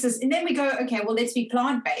suppose makes us, and then we go, okay, well, let's be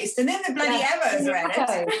plant-based. And then the bloody avos are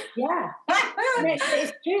at it. Yeah.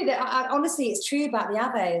 it's true that, honestly, it's true about the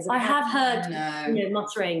avos. I have heard,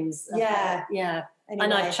 mutterings. Yeah. Yeah. Anyway,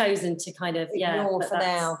 and I've chosen to kind of, ignore for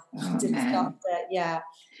now. Yeah.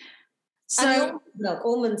 So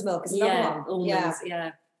almond milk is another one. Almonds,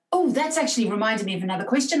 yeah. Oh, that's actually reminded me of another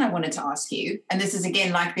question I wanted to ask you. And this is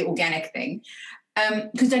again like the organic thing.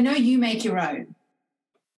 Because I know you make your own.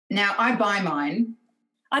 Now I buy mine.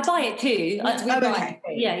 I buy it too.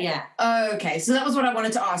 Yeah. Oh, okay. So that was what I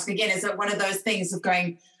wanted to ask. Again, is it one of those things of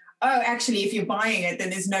going, oh, actually, if you're buying it,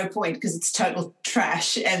 then there's no point because it's total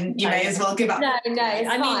trash and you may as well give up. No, it's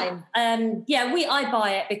fine. I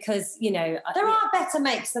buy it because, there are better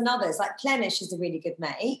makes than others. Like Plenish is a really good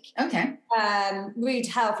make. Okay. Reed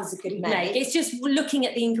Health is a good make. It's just looking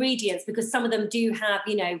at the ingredients, because some of them do have,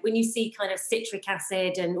 when you see kind of citric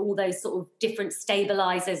acid and all those sort of different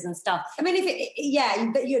stabilizers and stuff. I mean,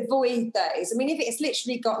 you avoid those. I mean, if it's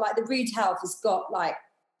literally got like the Reed Health has got like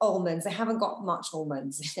almonds, they haven't got much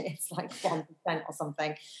almonds. It's like 1% or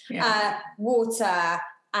something. Yeah. Water,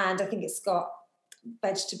 and I think it's got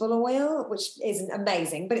vegetable oil, which isn't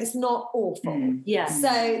amazing, but it's not awful. Yeah. So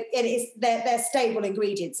it is. They're stable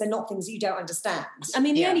ingredients. They're not things you don't understand. I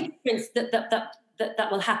mean, the only difference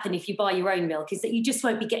that will happen if you buy your own milk is that you just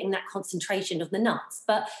won't be getting that concentration of the nuts.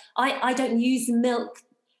 But I don't use milk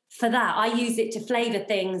for that. I use it to flavour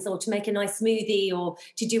things or to make a nice smoothie or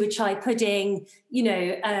to do a chai pudding,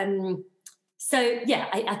 So So yeah,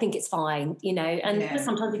 I think it's fine, you know, and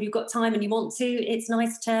sometimes if you've got time and you want to, it's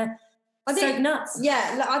nice to soak nuts.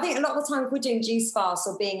 Yeah, I think a lot of the time if we're doing juice fasts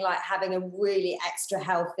or being like having a really extra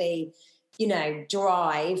healthy, you know,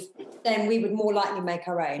 drive, then we would more likely make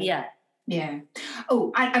our own. Yeah. Yeah.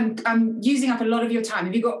 Oh, I'm using up a lot of your time.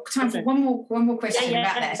 Have you got time for one more question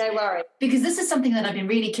about that? Don't worry. Because this is something that I've been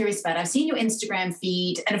really curious about. I've seen your Instagram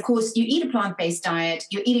feed, and of course, you eat a plant-based diet.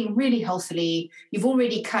 You're eating really healthily. You've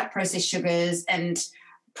already cut processed sugars and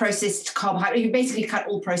processed carbohydrates. You basically cut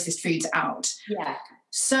all processed foods out. Yeah.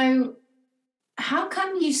 So, how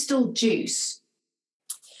come you still juice?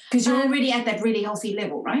 Because you're already at that really healthy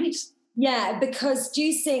level, right? Yeah, because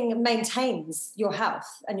juicing maintains your health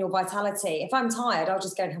and your vitality. If I'm tired, I'll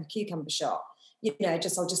just go and have a cucumber shot. You know, I'll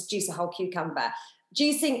just juice a whole cucumber.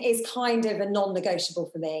 Juicing is kind of a non-negotiable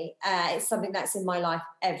for me. It's something that's in my life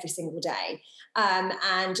every single day.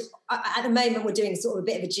 And at the moment, we're doing sort of a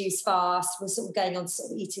bit of a juice fast. We're sort of going on to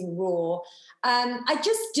sort of eating raw. I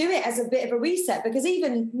just do it as a bit of a reset, because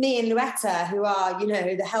even me and Loretta, who are, you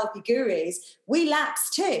know, the healthy gurus, we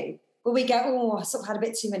lapse too. Where we go, I sort of had a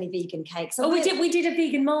bit too many vegan cakes. We did a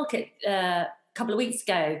vegan market a couple of weeks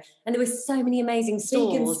ago, and there were so many amazing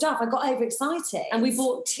stalls. Vegan stuff. I got overexcited. And we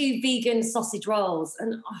bought 2 vegan sausage rolls,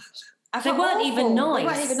 and they weren't even nice. They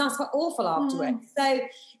weren't even nice, but awful afterwards. So,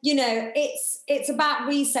 you know, it's about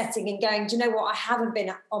resetting and going, do you know what? I haven't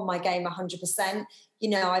been on my game 100%. You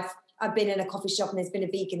know, I've been in a coffee shop and there's been a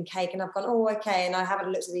vegan cake and I've gone, oh, okay. And I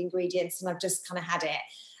haven't looked at the ingredients and I've just kind of had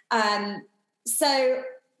it. So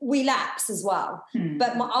we lapse as well.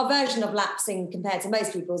 But our version of lapsing compared to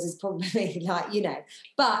most people's is probably like, you know,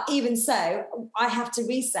 but even so, I have to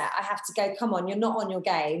reset. I have to go, come on, you're not on your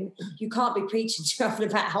game. You can't be preaching to everyone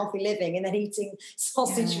about healthy living and then eating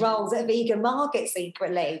sausage rolls at a vegan market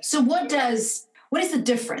secretly. So what is the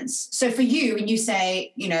difference? So for you, when you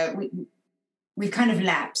say, you know, we've kind of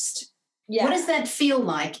lapsed, what does that feel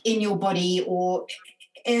like in your body or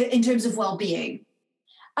in terms of well-being?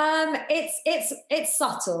 It's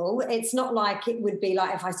subtle. It's not like it would be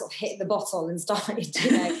like if I sort of hit the bottle and started,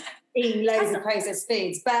 you know, eating loads of processed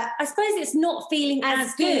foods. But I suppose it's not feeling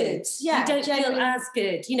as good. Yeah, you don't feel as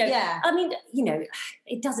good. You know, I mean, you know,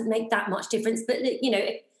 it doesn't make that much difference. But you know,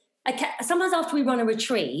 sometimes after we run a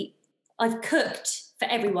retreat, I've cooked for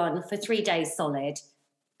everyone for 3 days solid.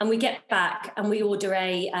 And we get back and we order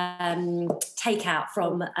a takeout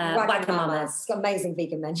from Wagamama's. It's got an amazing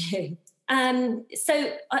vegan menu.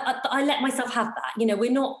 So I let myself have that. You know,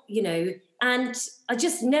 we're not, you know, and I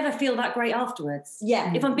just never feel that great afterwards.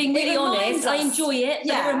 Yeah. If I'm being really honest, I enjoy it.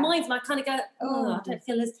 Yeah. But it reminds me, I kind of go, I don't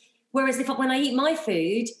feel as... Whereas when I eat my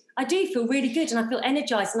food, I do feel really good and I feel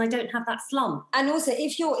energized and I don't have that slump. And also,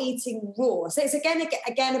 if you're eating raw, so it's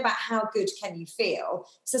again about how good can you feel.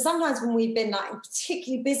 So sometimes when we've been like in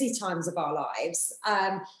particularly busy times of our lives,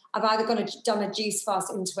 I've either done a juice fast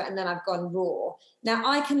into it and then I've gone raw. Now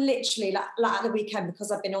I can literally, like at the weekend, because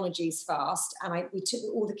I've been on a juice fast and we took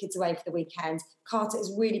all the kids away for the weekend. Carter is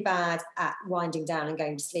really bad at winding down and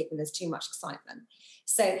going to sleep when there's too much excitement.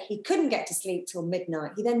 So he couldn't get to sleep till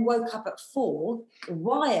midnight. He then woke up at 4,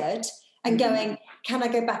 wired, and going, can I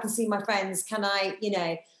go back and see my friends? Can I, you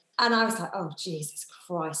know? And I was like, oh, Jesus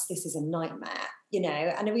Christ, this is a nightmare, you know?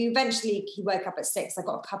 And he woke up at 6. I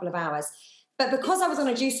got a couple of hours. But because I was on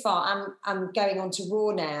a juice fast and I'm going on to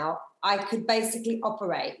raw now, I could basically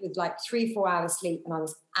operate with like 3-4 hours sleep and I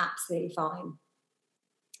was absolutely fine.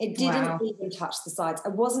 It didn't even touch the sides. I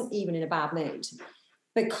wasn't even in a bad mood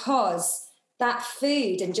because that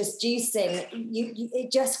food and just juicing,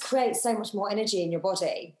 it just creates so much more energy in your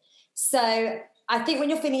body. So I think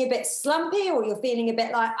when you're feeling a bit slumpy or you're feeling a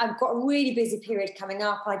bit like I've got a really busy period coming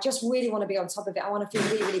up, I just really want to be on top of it. I want to feel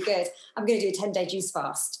really, really good. I'm going to do a 10-day juice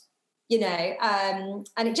fast, you know, and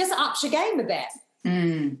it just ups your game a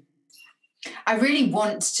bit. I really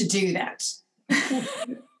want to do that.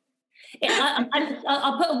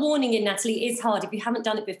 I'll put a warning in, Natalie. It is hard if you haven't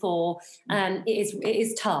done it before. It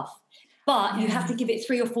is tough. But you have to give it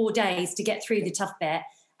 3 or 4 days to get through the tough bit.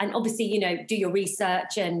 And obviously, you know, do your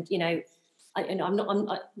research and, you know,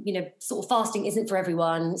 you know, sort of fasting isn't for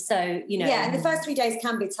everyone. So, you know. Yeah, and the first 3 days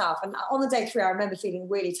can be tough. And on the day 3, I remember feeling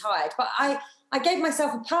really tired. But I gave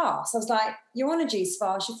myself a pass. I was like, you're on a juice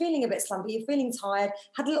fast. You're feeling a bit slumpy. You're feeling tired.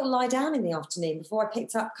 Had a little lie down in the afternoon before I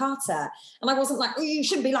picked up Carter. And I wasn't like, oh, you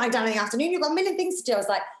shouldn't be lying down in the afternoon. You've got a million things to do. I was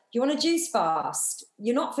like, you're on a juice fast.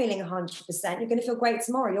 You're not feeling 100%. You're going to feel great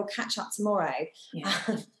tomorrow. You'll catch up tomorrow. Yeah.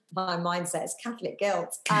 My mindset is Catholic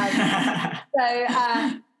guilt. Yeah.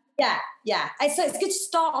 So it's good to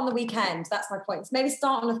start on the weekend. That's my point. So maybe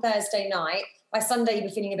start on a Thursday night. By Sunday, you'll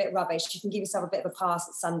be feeling a bit rubbish. You can give yourself a bit of a pass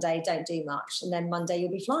at Sunday. Don't do much. And then Monday,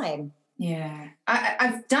 you'll be flying. Yeah.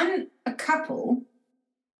 I've done a couple,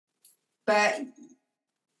 but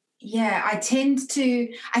yeah, I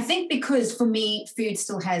think because for me, food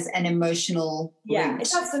still has an emotional root.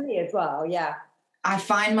 It does for me as well, yeah. I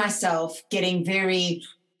find myself getting very...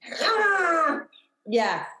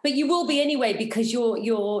 Yeah. But you will be anyway, because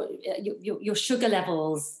your sugar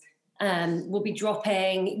levels will be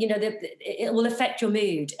dropping. You know, it will affect your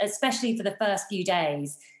mood, especially for the first few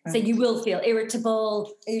days. So you will feel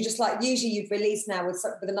irritable. You just like, usually you've released now with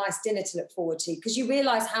a nice dinner to look forward to, because you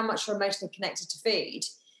realise how much you're emotionally connected to food.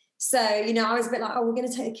 So, you know, I was a bit like, we're going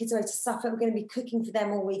to take the kids away to Suffolk. We're going to be cooking for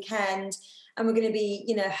them all weekend, and we're going to be,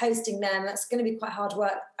 you know, hosting them. That's going to be quite hard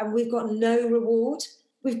work. And we've got no reward.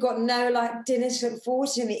 We've got no like dinner to look forward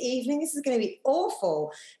to in the evening. This is going to be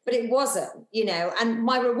awful. But it wasn't, you know. And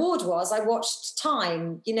my reward was I watched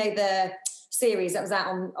Time, you know, the series that was out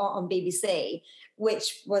on BBC,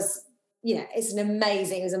 which was, you know,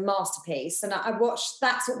 it was a masterpiece. And I watched,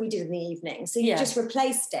 that's what we did in the evening. So you just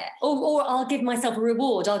replaced it. Or I'll give myself a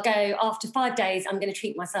reward. I'll go, after 5 days, I'm going to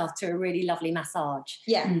treat myself to a really lovely massage.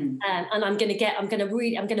 Yeah. And I'm going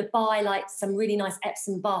to buy like some really nice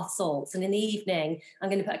Epsom bath salts. And in the evening, I'm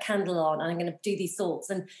going to put a candle on and I'm going to do these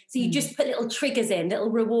salts. And so you just put little triggers in,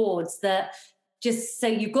 little rewards that just so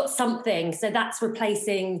you've got something. So that's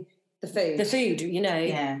replacing the food, you know.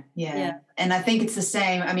 Yeah. And I think it's the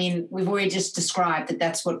same. I mean, we've already just described that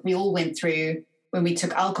that's what we all went through when we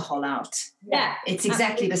took alcohol out. Yeah. It's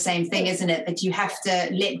exactly the same thing, isn't it? That you have to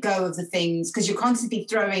let go of the things, because you're constantly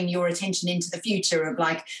throwing your attention into the future of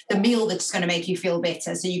like the meal that's going to make you feel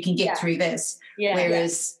better so you can get through this.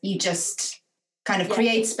 Whereas you just kind of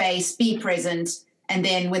create space, be present. And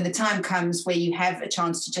then when the time comes where you have a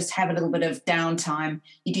chance to just have a little bit of downtime,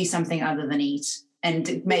 you do something other than eat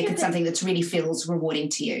and make it something that really feels rewarding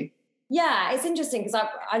to you. Yeah, it's interesting because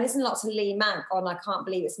I listen a lot to Lee Mank on I Can't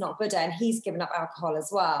Believe It's Not Buddha, and he's given up alcohol as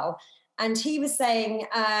well. And he was saying,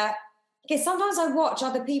 sometimes I watch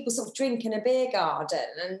other people sort of drink in a beer garden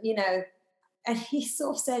and, you know, and he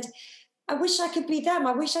sort of said, I wish I could be them.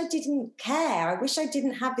 I wish I didn't care. I wish I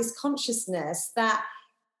didn't have this consciousness that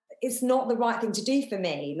it's not the right thing to do for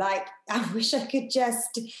me. Like, I wish I could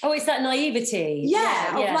just... Oh, it's that naivety.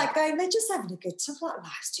 Yeah. Of like going, they're just having a good time. Like,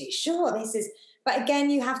 life's too short. But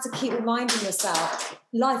again, you have to keep reminding yourself,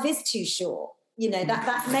 life is too short. You know,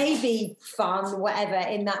 that may be fun, whatever,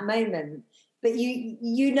 in that moment. But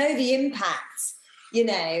you know the impact, you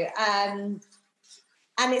know. And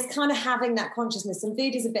it's kind of having that consciousness. And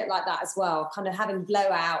food is a bit like that as well, kind of having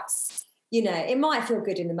blowouts. You know, it might feel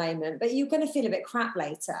good in the moment, but you're going to feel a bit crap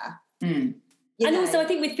later. And also, I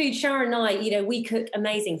think with food, Sharon and I, you know, we cook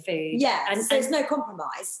amazing food. Yeah, and so there's no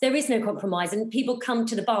compromise. There is no compromise, and people come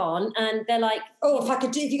to the barn and they're like, "Oh,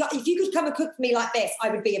 if you could come and cook for me like this, I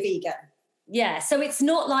would be a vegan." Yeah, so it's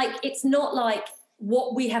not like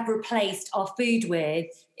what we have replaced our food with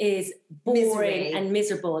is boring and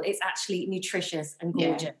miserable. It's actually nutritious and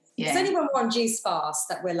gorgeous. It's only when we're on juice fast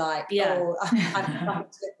that we're like, I've nothing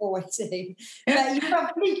to look forward to. But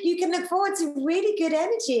you can look forward to really good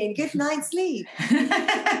energy and good night's sleep.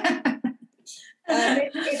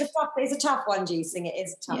 It's a tough one, juicing. It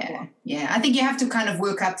is a tough one. Yeah, I think you have to kind of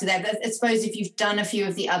work up to that. I suppose if you've done a few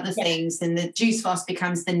of the other things, then the juice fast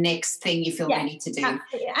becomes the next thing you feel you need to do.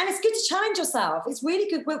 Absolutely. And it's good to challenge yourself. It's really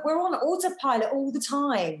good. We're on autopilot all the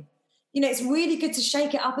time. You know, it's really good to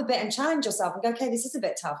shake it up a bit and challenge yourself and go, okay, this is a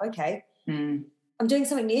bit tough. Okay. I'm doing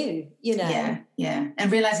something new, you know. Yeah.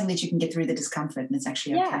 And realizing that you can get through the discomfort and it's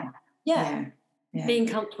actually okay. Yeah. Being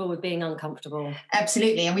comfortable with being uncomfortable.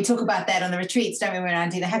 Absolutely. And we talk about that on the retreats, don't we, when I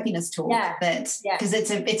do the happiness talk? Because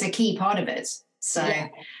it's a key part of it. So,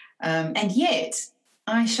 and yet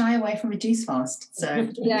I shy away from a juice fast. So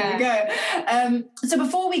there we go. So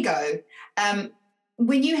before we go,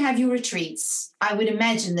 when you have your retreats, I would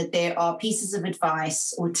imagine that there are pieces of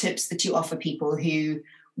advice or tips that you offer people who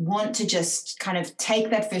want to just kind of take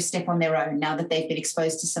that first step on their own now that they've been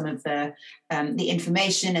exposed to some of the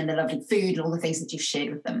information and the lovely food and all the things that you've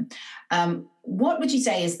shared with them. What would you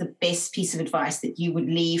say is the best piece of advice that you would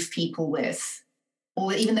leave people with,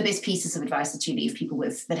 or even the best pieces of advice that you leave people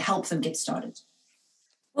with that help them get started?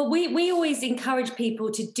 Well, we always encourage people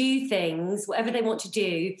to do things, whatever they want to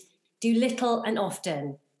do little and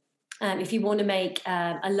often. If you want to make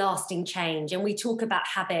a lasting change. And we talk about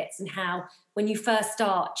habits and how when you first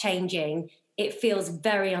start changing, it feels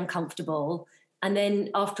very uncomfortable. And then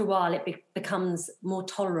after a while, it becomes more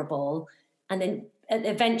tolerable. And then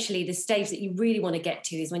eventually the stage that you really want to get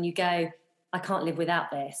to is when you go, I can't live without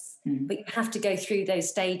this. But you have to go through those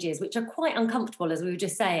stages, which are quite uncomfortable, as we were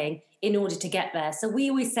just saying, in order to get there. So we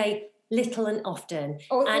always say, little and often,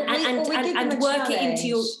 or and work it into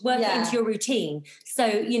your routine. So,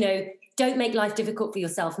 you know, don't make life difficult for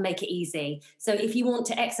yourself, make it easy. So if you want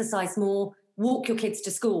to exercise more, walk your kids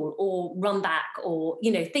to school or run back, or,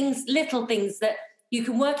 you know, little things that you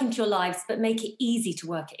can work into your lives, but make it easy to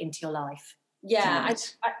work it into your life. Yeah,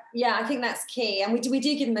 I think that's key. And we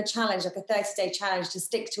do give them a challenge, like a 30-day challenge, to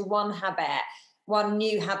stick to one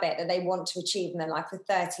new habit that they want to achieve in their life for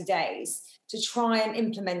 30 days, to try and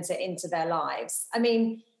implement it into their lives. I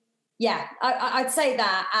mean, yeah, I'd say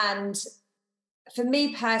that. And for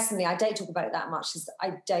me personally, I don't talk about it that much because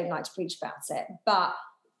I don't like to preach about it. But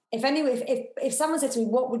if someone said to me,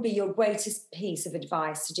 what would be your greatest piece of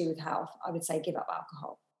advice to do with health? I would say give up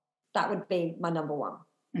alcohol. That would be my number one.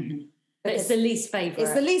 Mm-hmm. But it's the least favourite.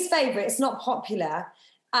 It's the least favourite. It's not popular.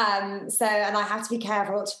 And I have to be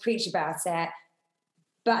careful not to preach about it.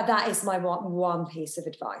 But that is my one piece of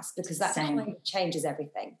advice, because that kind of changes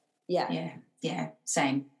everything. Yeah,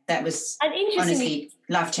 same. That was and honestly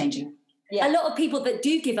life-changing. Yeah. A lot of people that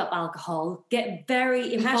do give up alcohol get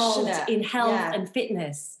very involved in health and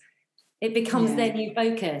fitness. It becomes their new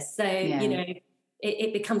focus. So, you know,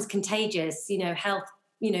 it becomes contagious, you know, health,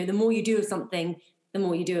 you know, the more you do of something, the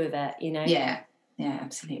more you do of it, you know. Yeah,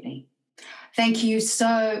 absolutely. Thank you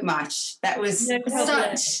so much. That was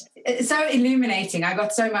so illuminating. I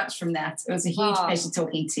got so much from that. It was a huge pleasure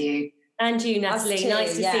talking to you. And you, Natalie.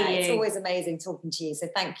 Nice to see you. It's always amazing talking to you. So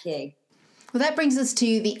thank you. Well, that brings us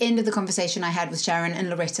to the end of the conversation I had with Sharon and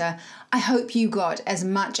Loretta. I hope you got as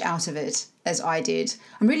much out of it as I did.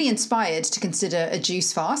 I'm really inspired to consider a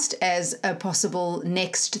juice fast as a possible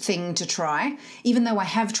next thing to try, even though I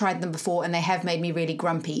have tried them before and they have made me really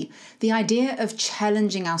grumpy. The idea of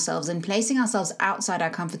challenging ourselves and placing ourselves outside our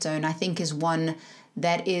comfort zone, I think, is one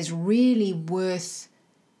that is really worth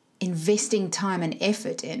investing time and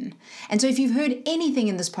effort in. And so if you've heard anything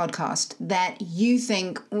in this podcast that you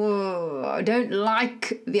think, oh, I don't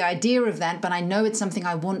like the idea of that, but I know it's something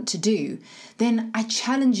I want to do, then I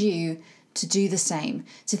challenge you to do the same,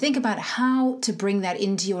 to think about how to bring that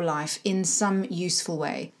into your life in some useful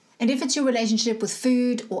way. And if it's your relationship with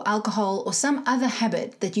food or alcohol or some other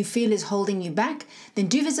habit that you feel is holding you back, then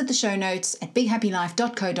do visit the show notes at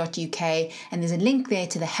bighappylife.co.uk, and there's a link there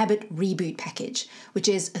to the Habit Reboot package, which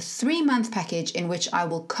is a 3-month package in which I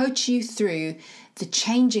will coach you through the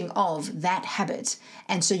changing of that habit,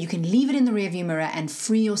 and so you can leave it in the rearview mirror and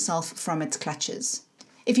free yourself from its clutches.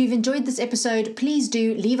 If you've enjoyed this episode, please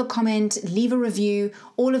do leave a comment, leave a review.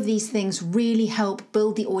 All of these things really help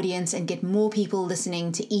build the audience and get more people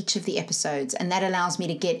listening to each of the episodes. And that allows me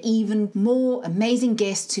to get even more amazing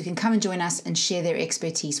guests who can come and join us and share their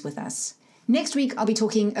expertise with us. Next week, I'll be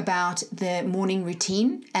talking about the morning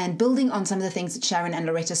routine and building on some of the things that Sharon and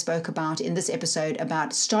Loretta spoke about in this episode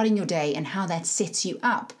about starting your day and how that sets you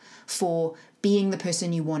up for being the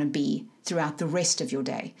person you want to be throughout the rest of your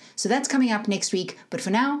day. So that's coming up next week. But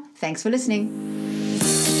for now, thanks for listening.